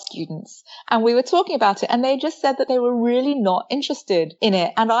my art students. And we were talking about it and they just said that they were really not interested in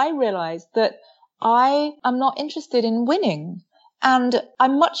it. And I realized that I am not interested in winning. And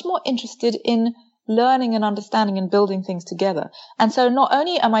I'm much more interested in learning and understanding and building things together. And so not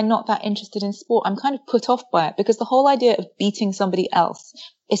only am I not that interested in sport, I'm kind of put off by it because the whole idea of beating somebody else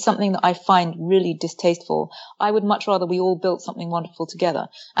is something that I find really distasteful. I would much rather we all built something wonderful together.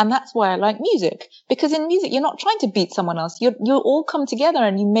 And that's why I like music, because in music, you're not trying to beat someone else. You all come together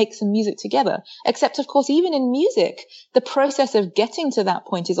and you make some music together. Except, of course, even in music, the process of getting to that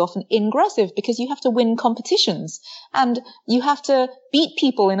point is often ingressive because you have to win competitions and you have to beat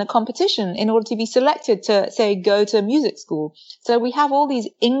people in a competition in order to be selected to, say, go to music school. So we have all these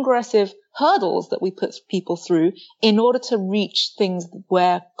ingressive hurdles that we put people through in order to reach things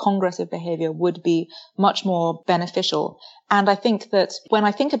where congressive behavior would be much more beneficial. And I think that when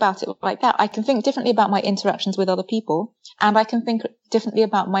I think about it like that, I can think differently about my interactions with other people, and I can think differently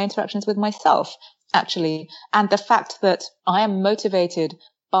about my interactions with myself, actually. And the fact that I am motivated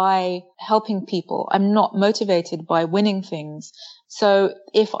by helping people, I'm not motivated by winning things. So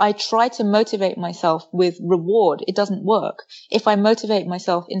if I try to motivate myself with reward, it doesn't work. If I motivate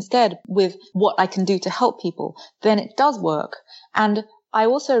myself instead with what I can do to help people, then it does work. And I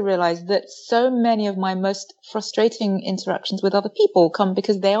also realize that so many of my most frustrating interactions with other people come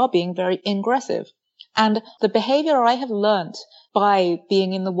because they are being very ingressive. And the behavior I have learnt by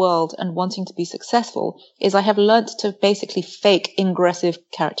being in the world and wanting to be successful is I have learnt to basically fake ingressive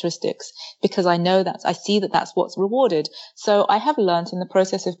characteristics, because I know that I see that that's what's rewarded. So I have learnt in the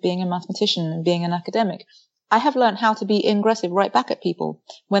process of being a mathematician and being an academic, I have learned how to be ingressive right back at people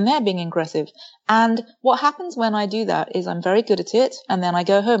when they're being ingressive. And what happens when I do that is I'm very good at it, and then I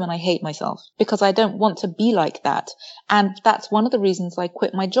go home and I hate myself because I don't want to be like that. And that's one of the reasons I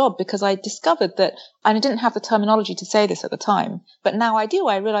quit my job, because I discovered that, and I didn't have the terminology to say this at the time, but now I do.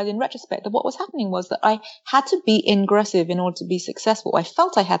 I realize in retrospect that what was happening was that I had to be ingressive in order to be successful. I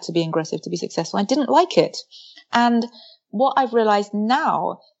felt I had to be aggressive to be successful. I didn't like it. And what I've realized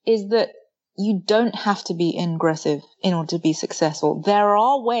now is that you don't have to be ingressive in order to be successful. There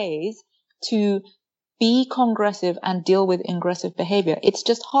are ways to be congressive and deal with ingressive behavior. It's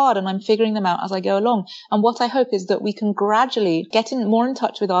just hard, and I'm figuring them out as I go along. And what I hope is that we can gradually get more in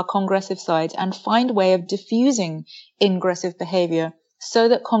touch with our congressive sides and find a way of diffusing ingressive behavior so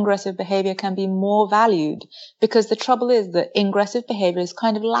that congressive behavior can be more valued. Because the trouble is that ingressive behavior is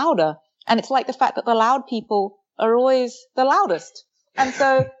kind of louder. And it's like the fact that the loud people are always the loudest. And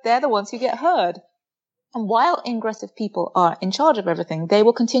so they're the ones who get heard. And while ingressive people are in charge of everything, they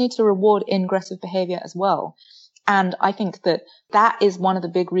will continue to reward ingressive behavior as well. And I think that that is one of the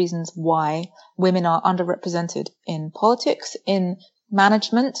big reasons why women are underrepresented in politics, in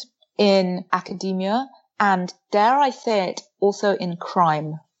management, in academia, and dare I say it, also in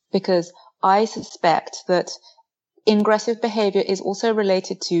crime, because I suspect that ingressive behavior is also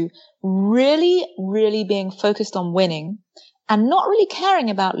related to really, really being focused on winning and not really caring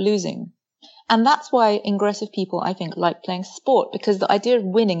about losing. And that's why ingressive people, I think, like playing sport, because the idea of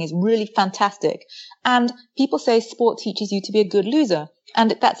winning is really fantastic. And people say sport teaches you to be a good loser.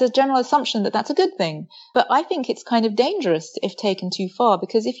 And that's a general assumption that that's a good thing. But I think it's kind of dangerous if taken too far,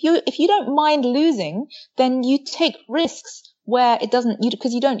 because if you don't mind losing, then you take risks where it doesn't,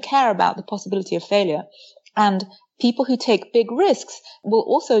 because you don't care about the possibility of failure. And people who take big risks will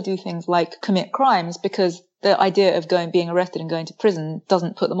also do things like commit crimes, because the idea of being arrested and going to prison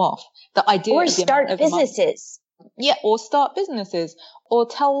doesn't put them off. The idea or start businesses. Or start businesses, or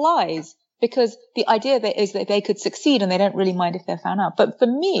tell lies, because the idea is that they could succeed and they don't really mind if they're found out. But for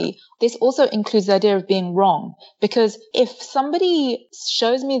me, this also includes the idea of being wrong, because if somebody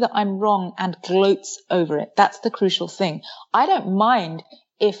shows me that I'm wrong and gloats over it, that's the crucial thing. I don't mind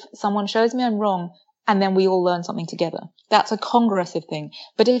if someone shows me I'm wrong and then we all learn something together. That's a congressive thing.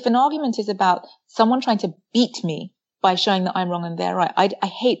 But if an argument is about someone trying to beat me by showing that I'm wrong and they're right, I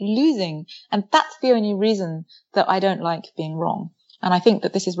hate losing. And that's the only reason that I don't like being wrong. And I think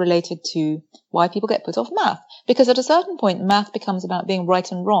that this is related to why people get put off math. Because at a certain point, math becomes about being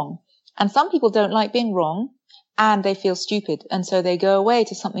right and wrong. And some people don't like being wrong, and they feel stupid. And so they go away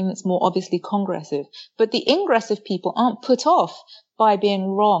to something that's more obviously congressive. But the ingressive people aren't put off by being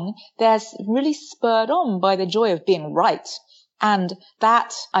wrong. They're really spurred on by the joy of being right. And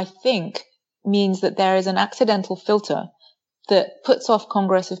that, I think, means that there is an accidental filter that puts off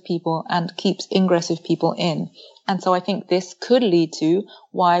congressive people and keeps ingressive people in. And so I think this could lead to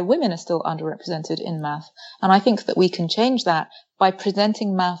why women are still underrepresented in math. And I think that we can change that by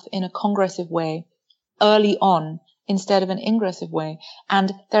presenting math in a congressive way early on instead of an ingressive way.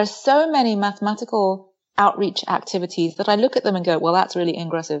 And there are so many mathematical outreach activities that I look at them and go, well, that's really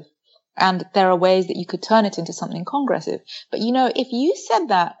ingressive. And there are ways that you could turn it into something congressive. But if you said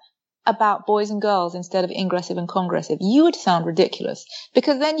that about boys and girls instead of ingressive and congressive, you would sound ridiculous,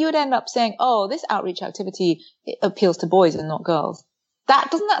 because then you would end up saying, oh, this outreach activity appeals to boys and not girls.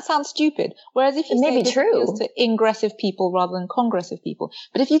 Doesn't that sound stupid? Whereas if you say this appeals to ingressive people rather than congressive people.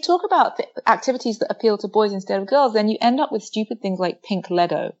 But if you talk about activities that appeal to boys instead of girls, then you end up with stupid things like pink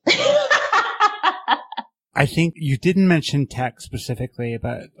Ledo. I think you didn't mention tech specifically,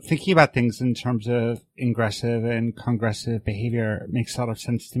 but thinking about things in terms of ingressive and congressive behavior makes a lot of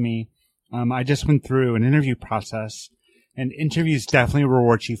sense to me. I just went through an interview process, and interviews definitely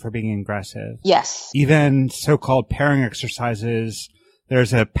reward you for being aggressive. Yes. Even so-called pairing exercises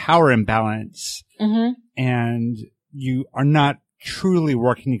there's a power imbalance and you are not truly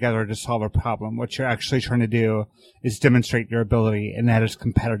working together to solve a problem. What you're actually trying to do is demonstrate your ability, and that is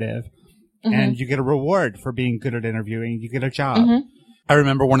competitive. And you get a reward for being good at interviewing. You get a job. I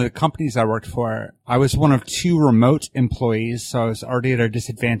remember one of the companies I worked for, I was one of 2 remote employees, so I was already at a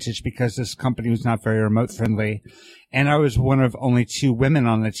disadvantage because this company was not very remote friendly. And I was one of only 2 women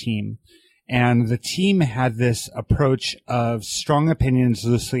on the team. And the team had this approach of strong opinions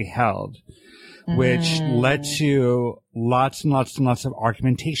loosely held, which led to lots and lots and lots of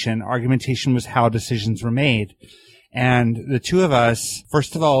argumentation. Argumentation was how decisions were made. And the 2 of us,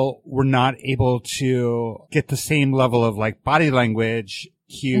 first of all, were not able to get the same level of like body language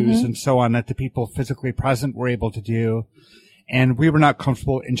cues and so on that the people physically present were able to do. And we were not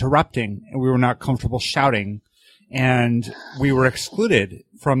comfortable interrupting, and we were not comfortable shouting. And we were excluded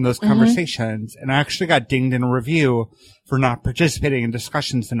from those conversations. And I actually got dinged in a review for not participating in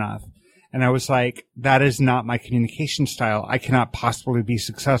discussions enough. And I was like, that is not my communication style. I cannot possibly be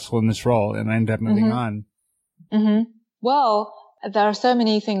successful in this role. And I ended up moving on. Well, there are so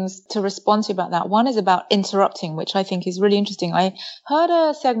many things to respond to about that. One is about interrupting, which I think is really interesting. I heard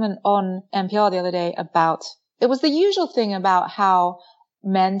a segment on NPR the other day about, it was the usual thing about how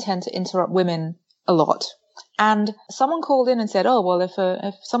men tend to interrupt women a lot. And someone called in and said, oh, well,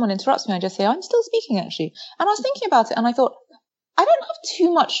 if someone interrupts me, I just say, I'm still speaking, actually. And I was thinking about it, and I thought, I don't have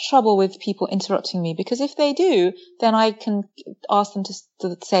too much trouble with people interrupting me, because if they do, then I can ask them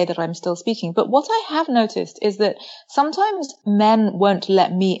to say that I'm still speaking. But what I have noticed is that sometimes men won't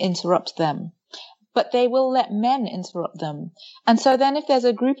let me interrupt them, but they will let men interrupt them. And so then if there's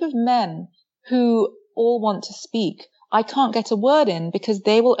a group of men who all want to speak, I can't get a word in because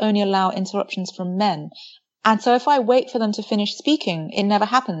they will only allow interruptions from men. And so if I wait for them to finish speaking, it never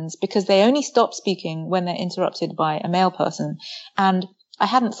happens because they only stop speaking when they're interrupted by a male person. And I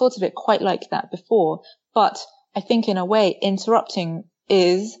hadn't thought of it quite like that before, but I think in a way interrupting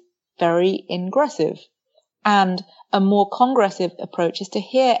is very ingressive. And a more congressive approach is to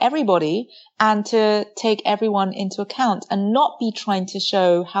hear everybody and to take everyone into account and not be trying to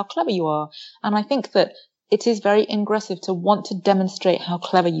show how clever you are. And I think that it is very ingressive to want to demonstrate how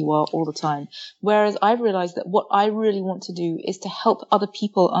clever you are all the time. Whereas I've realized that what I really want to do is to help other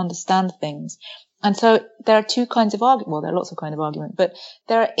people understand things. And so there are 2 kinds of argument. Well, there are lots of kinds of argument, but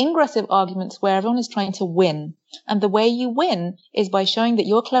there are ingressive arguments where everyone is trying to win. And the way you win is by showing that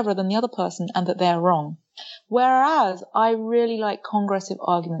you're cleverer than the other person and that they're wrong. Whereas I really like congressive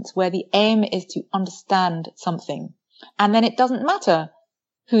arguments where the aim is to understand something. And then it doesn't matter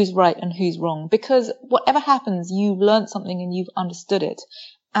who's right and who's wrong, because whatever happens, you've learned something and you've understood it.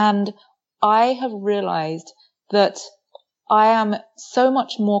 And I have realized that I am so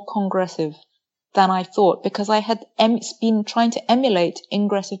much more congressive than I thought, because I had been trying to emulate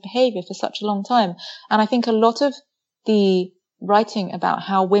ingressive behavior for such a long time. And I think a lot of the writing about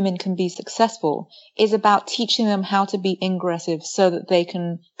how women can be successful is about teaching them how to be ingressive so that they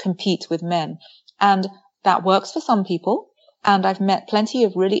can compete with men. And that works for some people. And I've met plenty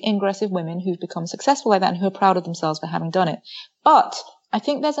of really ingressive women who've become successful like that and who are proud of themselves for having done it. But I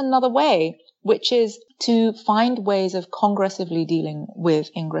think there's another way, which is to find ways of congressively dealing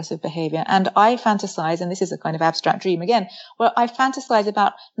with ingressive behavior. And I fantasize, and this is a kind of abstract dream again, where I fantasize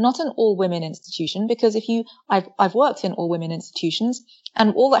about not an all-women institution, because I've worked in all-women institutions,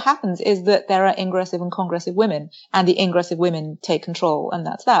 and all that happens is that there are ingressive and congressive women, and the ingressive women take control, and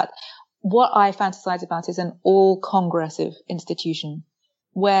that's that. What I fantasize about is an all-congressive institution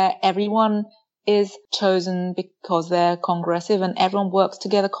where everyone is chosen because they're congressive and everyone works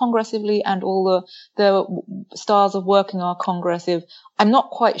together congressively and all the styles of working are congressive. I'm not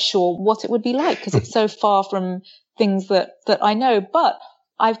quite sure what it would be like because it's so far from things that I know, but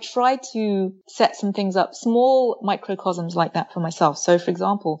I've tried to set some things up, small microcosms like that for myself. So, for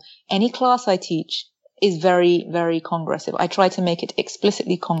example, any class I teach is very, very congressive. I try to make it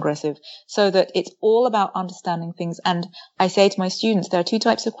explicitly congressive so that it's all about understanding things. And I say to my students, there are 2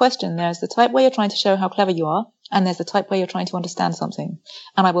 types of question. There's the type where you're trying to show how clever you are, and there's the type where you're trying to understand something.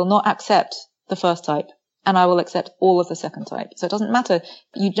 And I will not accept the first type, and I will accept all of the second type. So it doesn't matter.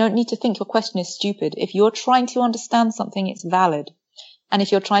 You don't need to think your question is stupid. If you're trying to understand something, it's valid. And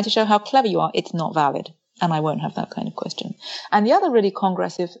if you're trying to show how clever you are, it's not valid. And I won't have that kind of question. And the other really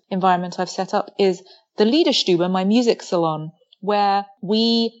congressive environment I've set up is the Liederstube, my music salon, where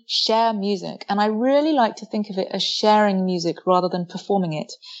we share music. And I really like to think of it as sharing music rather than performing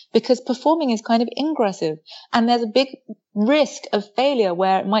it, because performing is kind of ingressive and there's a big risk of failure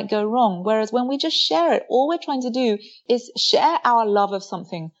where it might go wrong. Whereas when we just share it, all we're trying to do is share our love of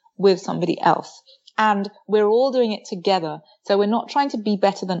something with somebody else. And we're all doing it together. So we're not trying to be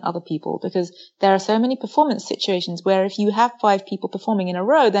better than other people, because there are so many performance situations where if you have 5 people performing in a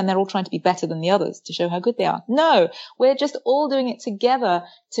row, then they're all trying to be better than the others to show how good they are. No, we're just all doing it together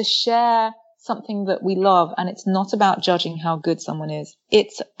to share something that we love. And it's not about judging how good someone is.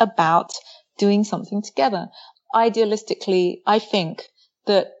 It's about doing something together. Idealistically, I think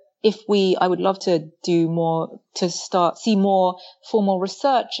that I would love to do more, see more formal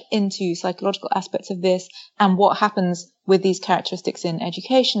research into psychological aspects of this and what happens with these characteristics in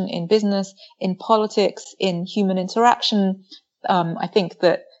education, in business, in politics, in human interaction. I think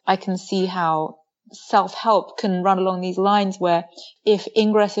that I can see how self-help can run along these lines, where if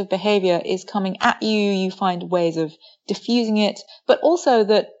ingressive behavior is coming at you, you find ways of diffusing it, but also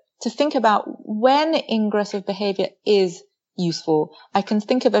that to think about when ingressive behavior is useful. I can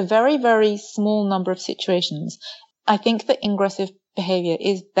think of a very, very small number of situations. I think that ingressive behavior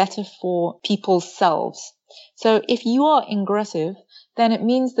is better for people's selves. So if you are ingressive, then it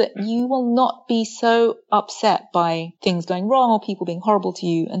means that you will not be so upset by things going wrong or people being horrible to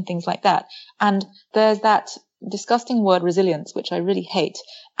you and things like that. And there's that disgusting word resilience, which I really hate.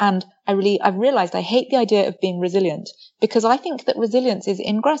 And I've realized I hate the idea of being resilient, because I think that resilience is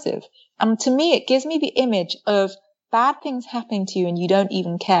ingressive. And to me, it gives me the image of bad things happening to you and you don't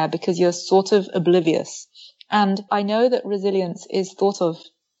even care because you're sort of oblivious. And I know that resilience is thought of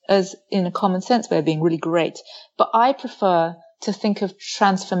as, in a common sense way, of being really great, but I prefer to think of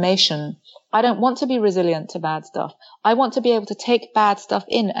transformation. I don't want to be resilient to bad stuff. I want to be able to take bad stuff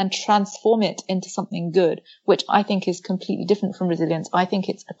in and transform it into something good, which I think is completely different from resilience. I think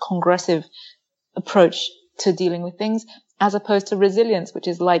it's a congressive approach to dealing with things, as opposed to resilience, which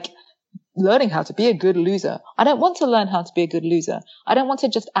is like learning how to be a good loser. I don't want to learn how to be a good loser. I don't want to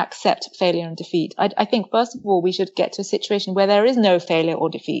just accept failure and defeat. I think, first of all, we should get to a situation where there is no failure or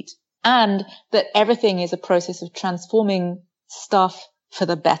defeat, and that everything is a process of transforming stuff for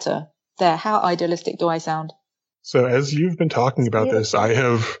the better. There, how idealistic do I sound? So as you've been talking about this, I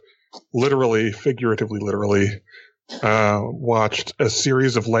have figuratively, watched a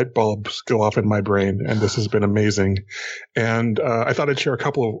series of light bulbs go off in my brain, and this has been amazing. And I thought I'd share a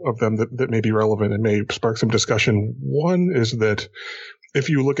couple of them that may be relevant and may spark some discussion. One is that if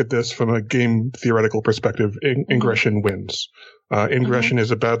you look at this from a game theoretical perspective, ingression wins. Ingression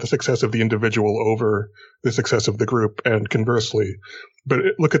is about the success of the individual over the success of the group, and conversely. But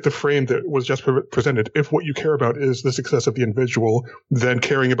look at the frame that was just presented. If what you care about is the success of the individual, then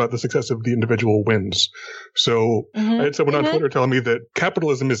caring about the success of the individual wins. So I had someone on Twitter telling me that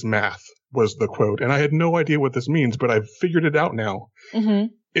capitalism is math, was the quote. And I had no idea what this means, but I've figured it out now.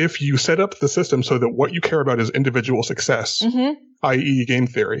 If you set up the system so that what you care about is individual success, i.e. game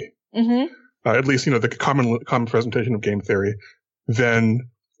theory, at least, the common presentation of game theory, then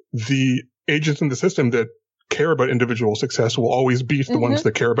the agents in the system that care about individual success will always beat the ones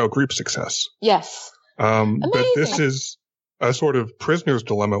that care about group success. Yes. But this is a sort of prisoner's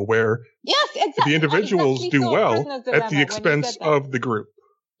dilemma where the individuals do well at the expense of the group.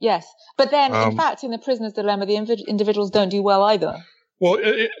 Yes. But then, in fact, in the prisoner's dilemma, the individuals don't do well either. Well,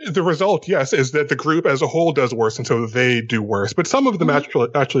 the result, yes, is that the group as a whole does worse, and so they do worse. But some of them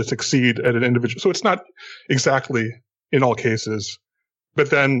actually succeed at an individual. So it's not exactly in all cases. But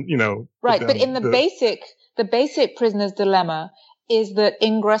then, Right, but in the basic prisoner's dilemma is that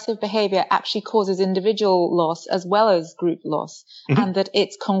ingressive behavior actually causes individual loss as well as group loss, and that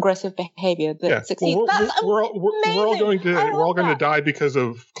it's congressive behavior that succeeds. We're all going to die because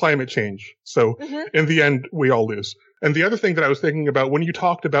of climate change. So in the end, we all lose. And the other thing that I was thinking about when you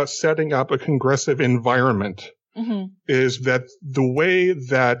talked about setting up a congressive environment is that the way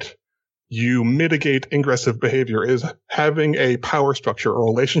that you mitigate ingressive behavior is having a power structure or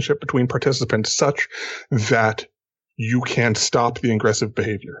relationship between participants such that you can stop the ingressive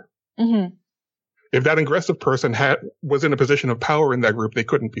behavior. If that ingressive person was in a position of power in that group, they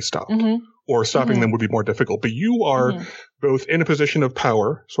couldn't be stopped, or stopping them would be more difficult. But you are both in a position of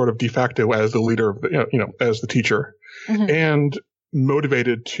power, sort of de facto as the leader of the, as the teacher, and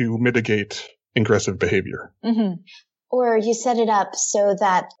motivated to mitigate ingressive behavior. Or you set it up so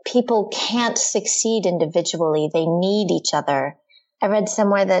that people can't succeed individually. They need each other. I read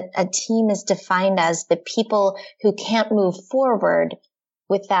somewhere that a team is defined as the people who can't move forward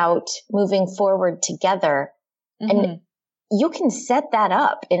without moving forward together. And you can set that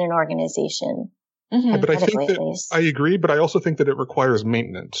up in an organization. But I think that I agree, but I also think that it requires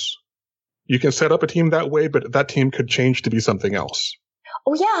maintenance. You can set up a team that way, but that team could change to be something else.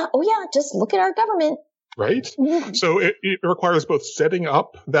 Oh yeah. Just look at our government. Right? So it requires both setting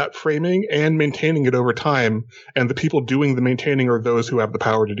up that framing and maintaining it over time. And the people doing the maintaining are those who have the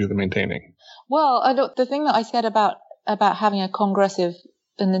power to do the maintaining. Well, the thing that I said about having an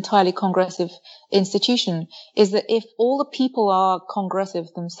entirely congressive institution is that if all the people are congressive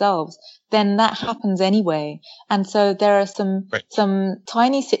themselves, then that happens anyway. And so there are some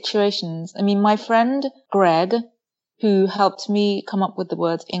tiny situations. I mean, my friend Greg, who helped me come up with the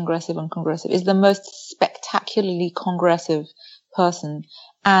words ingressive and congressive, is the most spectacularly congressive person.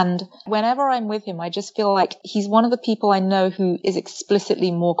 And whenever I'm with him, I just feel like he's one of the people I know who is explicitly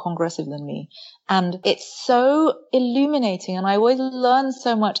more congressive than me. And it's so illuminating, and I always learn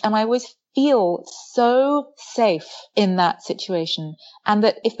so much, and I always feel so safe in that situation. And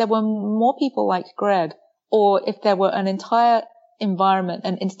that if there were more people like Greg, or if there were an entire environment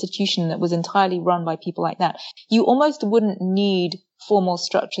and institution that was entirely run by people like that, you almost wouldn't need formal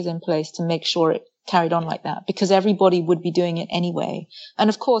structures in place to make sure it carried on like that, because everybody would be doing it anyway. And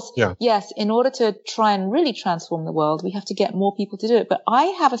of course, yes, in order to try and really transform the world, we have to get more people to do it. But I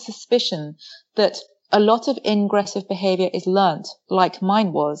have a suspicion that a lot of ingressive behavior is learnt, like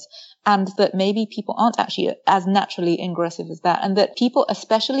mine was, and that maybe people aren't actually as naturally ingressive as that, and that people,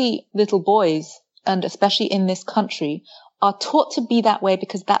 especially little boys, and especially in this country, are taught to be that way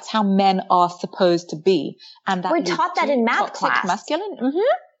because that's how men are supposed to be. And that we're taught that in math class. Masculine. Mm-hmm.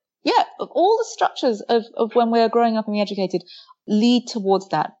 Yeah, all the structures of when we're growing up and being educated lead towards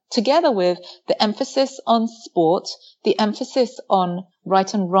that, together with the emphasis on sport, the emphasis on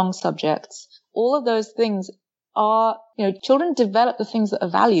right and wrong subjects. All of those things are, children develop the things that are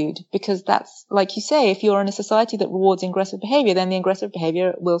valued, because that's, like you say, if you're in a society that rewards ingressive behavior, then the ingressive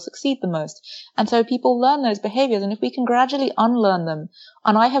behavior will succeed the most. And so people learn those behaviors, and if we can gradually unlearn them,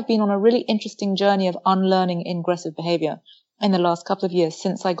 and I have been on a really interesting journey of unlearning ingressive behavior in the last couple of years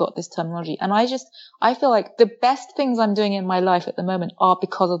since I got this terminology. And I feel like the best things I'm doing in my life at the moment are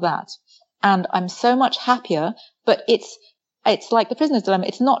because of that. And I'm so much happier, but it's like the prisoner's dilemma.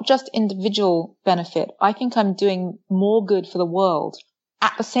 It's not just individual benefit. I think I'm doing more good for the world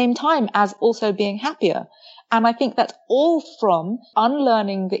at the same time as also being happier. And I think that's all from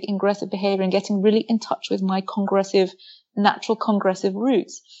unlearning the ingressive behavior and getting really in touch with my natural congressive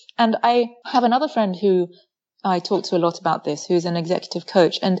roots. And I have another friend who I talk to a lot about this, who's an executive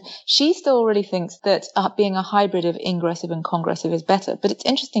coach, and she still really thinks that being a hybrid of ingressive and congressive is better. But it's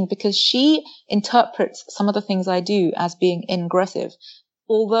interesting because she interprets some of the things I do as being ingressive.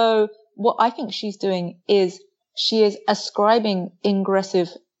 Although what I think she's doing is she is ascribing ingressive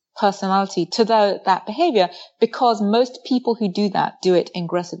personality to that behavior, because most people who do that do it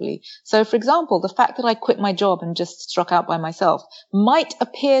ingressively. So, for example, the fact that I quit my job and just struck out by myself might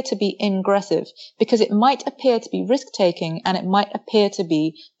appear to be ingressive, because it might appear to be risk-taking and it might appear to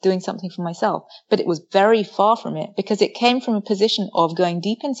be doing something for myself. But it was very far from it, because it came from a position of going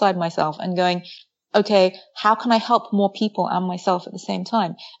deep inside myself and going, okay, how can I help more people and myself at the same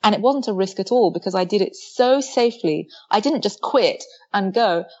time? And it wasn't a risk at all, because I did it so safely. I didn't just quit and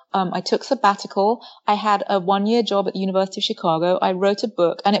go. I took sabbatical. I had a 1-year job at the University of Chicago. I wrote a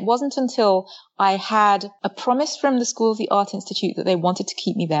book, and it wasn't until I had a promise from the School of the Art Institute that they wanted to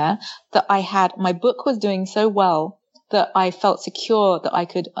keep me there, that my book was doing so well that I felt secure that I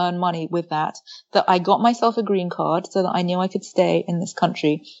could earn money with that I got myself a green card so that I knew I could stay in this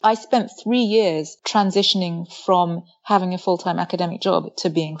country. I spent 3 years transitioning from having a full-time academic job to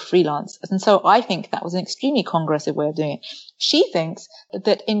being freelance. And so I think that was an extremely congressive way of doing it. She thinks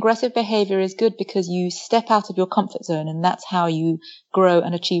that ingressive behavior is good because you step out of your comfort zone, and that's how you grow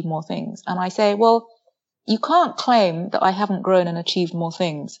and achieve more things. And I say, well, you can't claim that I haven't grown and achieved more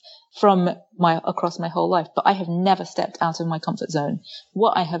things across my whole life, but I have never stepped out of my comfort zone.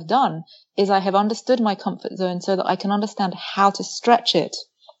 What I have done is I have understood my comfort zone so that I can understand how to stretch it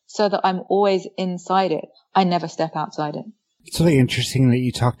so that I'm always inside it. I never step outside it. It's really interesting that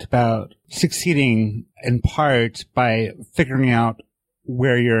you talked about succeeding in part by figuring out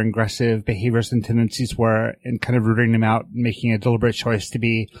where your aggressive behaviors and tendencies were and kind of rooting them out, making a deliberate choice to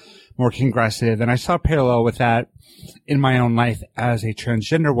be more congressive. And I saw a parallel with that in my own life as a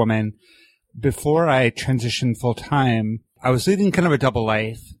transgender woman. Before I transitioned full time, I was leading kind of a double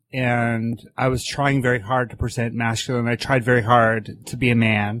life, and I was trying very hard to present masculine. I tried very hard to be a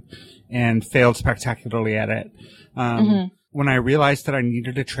man and failed spectacularly at it. When I realized that I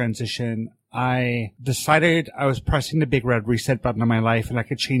needed to transition, I decided I was pressing the big red reset button on my life, and I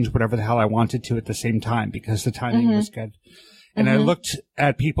could change whatever the hell I wanted to at the same time because the timing was good. And I looked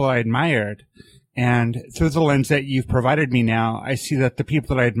at people I admired, and through the lens that you've provided me now, I see that the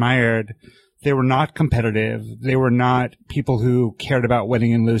people that I admired, they were not competitive. They were not people who cared about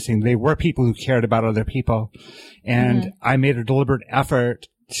winning and losing. They were people who cared about other people. And I made a deliberate effort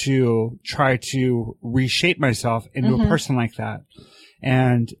to try to reshape myself into a person like that.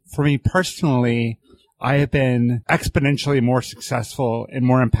 And for me personally, I have been exponentially more successful and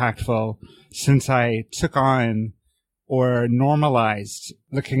more impactful since I took on or normalized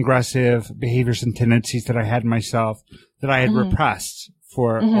the congressive behaviors and tendencies that I had in myself that I had repressed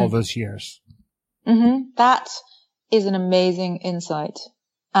for all those years. That is an amazing insight.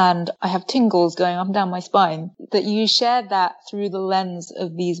 And I have tingles going up and down my spine that you shared that through the lens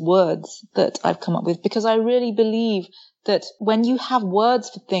of these words that I've come up with, because I really believe that when you have words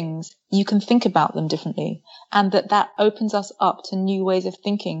for things, you can think about them differently, and that opens us up to new ways of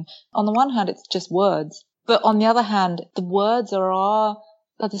thinking. On the one hand, it's just words, but on the other hand, the words are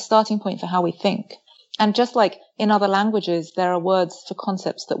the starting point for how we think. And just like in other languages, there are words for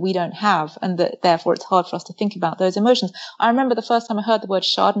concepts that we don't have, and that therefore it's hard for us to think about those emotions. I remember the first time I heard the word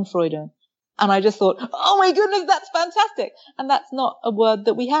Schadenfreude, and I just thought, oh my goodness, that's fantastic. And that's not a word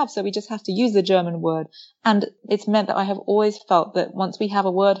that we have, so we just have to use the German word. And it's meant that I have always felt that once we have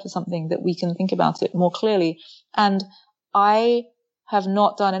a word for something, that we can think about it more clearly. And I have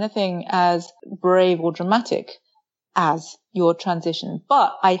not done anything as brave or dramatic as your transition,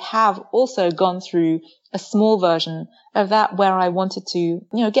 but I have also gone through a small version of that where I wanted to,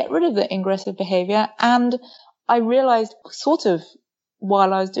 get rid of the ingressive behavior. And I realized sort of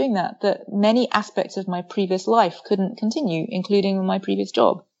while I was doing that many aspects of my previous life couldn't continue, including my previous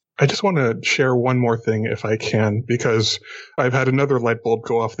job. I just want to share one more thing if I can, because I've had another light bulb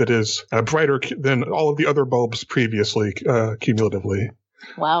go off that is brighter than all of the other bulbs previously, cumulatively.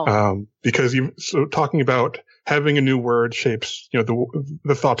 Wow. Because talking about having a new word shapes,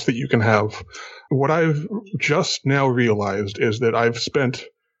 the thoughts that you can have. What I've just now realized is that I've spent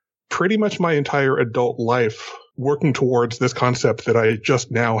pretty much my entire adult life working towards this concept that I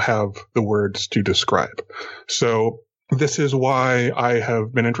just now have the words to describe. So this is why I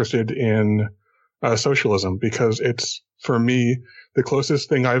have been interested in socialism, because it's, for me, the closest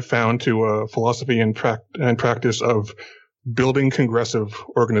thing I've found to a philosophy and practice of building congressive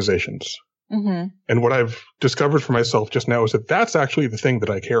organizations. And what I've discovered for myself just now is that that's actually the thing that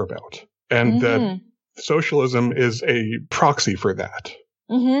I care about. And that socialism is a proxy for that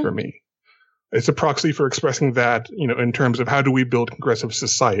for me. It's a proxy for expressing that, in terms of how do we build progressive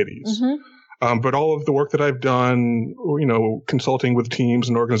societies. But all of the work that I've done, consulting with teams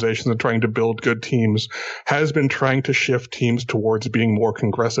and organizations and trying to build good teams has been trying to shift teams towards being more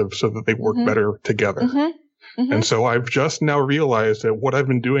congressive so that they work better together. And so I've just now realized that what I've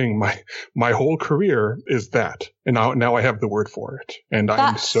been doing my whole career is that. And now I have the word for it. And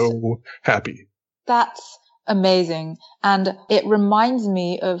I'm so happy. That's amazing. And it reminds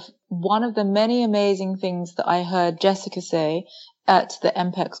me of one of the many amazing things that I heard Jessica say at the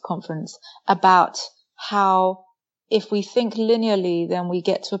MPEX conference about how if we think linearly, then we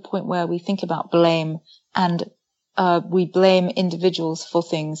get to a point where we think about blame and we blame individuals for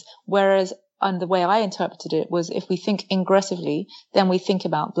things. Whereas, and the way I interpreted it was, if we think ingressively, then we think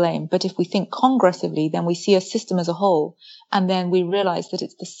about blame. But if we think congressively, then we see a system as a whole. And then we realize that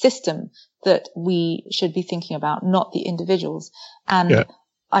it's the system that we should be thinking about, not the individuals. And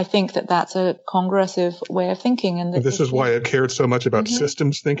I think that that's a congressive way of thinking. And this is why I've cared so much about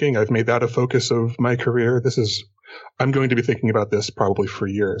systems thinking. I've made that a focus of my career. I'm going to be thinking about this probably for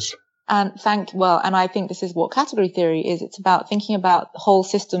years. And I think this is what category theory is. It's about thinking about whole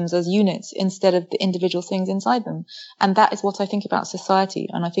systems as units instead of the individual things inside them. And that is what I think about society.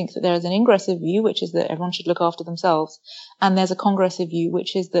 And I think that there is an ingressive view, which is that everyone should look after themselves. And there's a congressive view,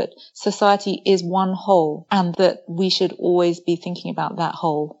 which is that society is one whole and that we should always be thinking about that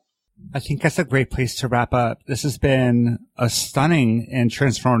whole. I think that's a great place to wrap up. This has been a stunning and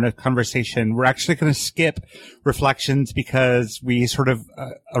transformative conversation. We're actually going to skip reflections because we sort of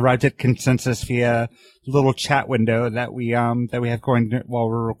arrived at consensus via little chat window that we have going while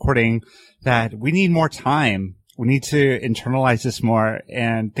we're recording, that we need more time. We need to internalize this more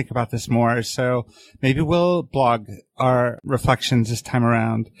and think about this more. So maybe we'll blog our reflections this time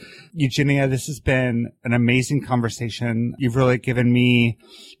around. Eugenia, this has been an amazing conversation. You've really given me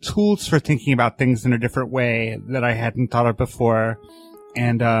tools for thinking about things in a different way that I hadn't thought of before.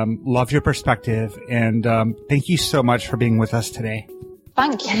 And love your perspective. And thank you so much for being with us today.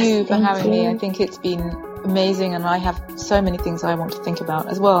 Thank you for having me. I think it's been amazing, and I have so many things I want to think about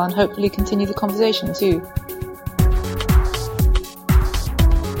as well, and hopefully continue the conversation too.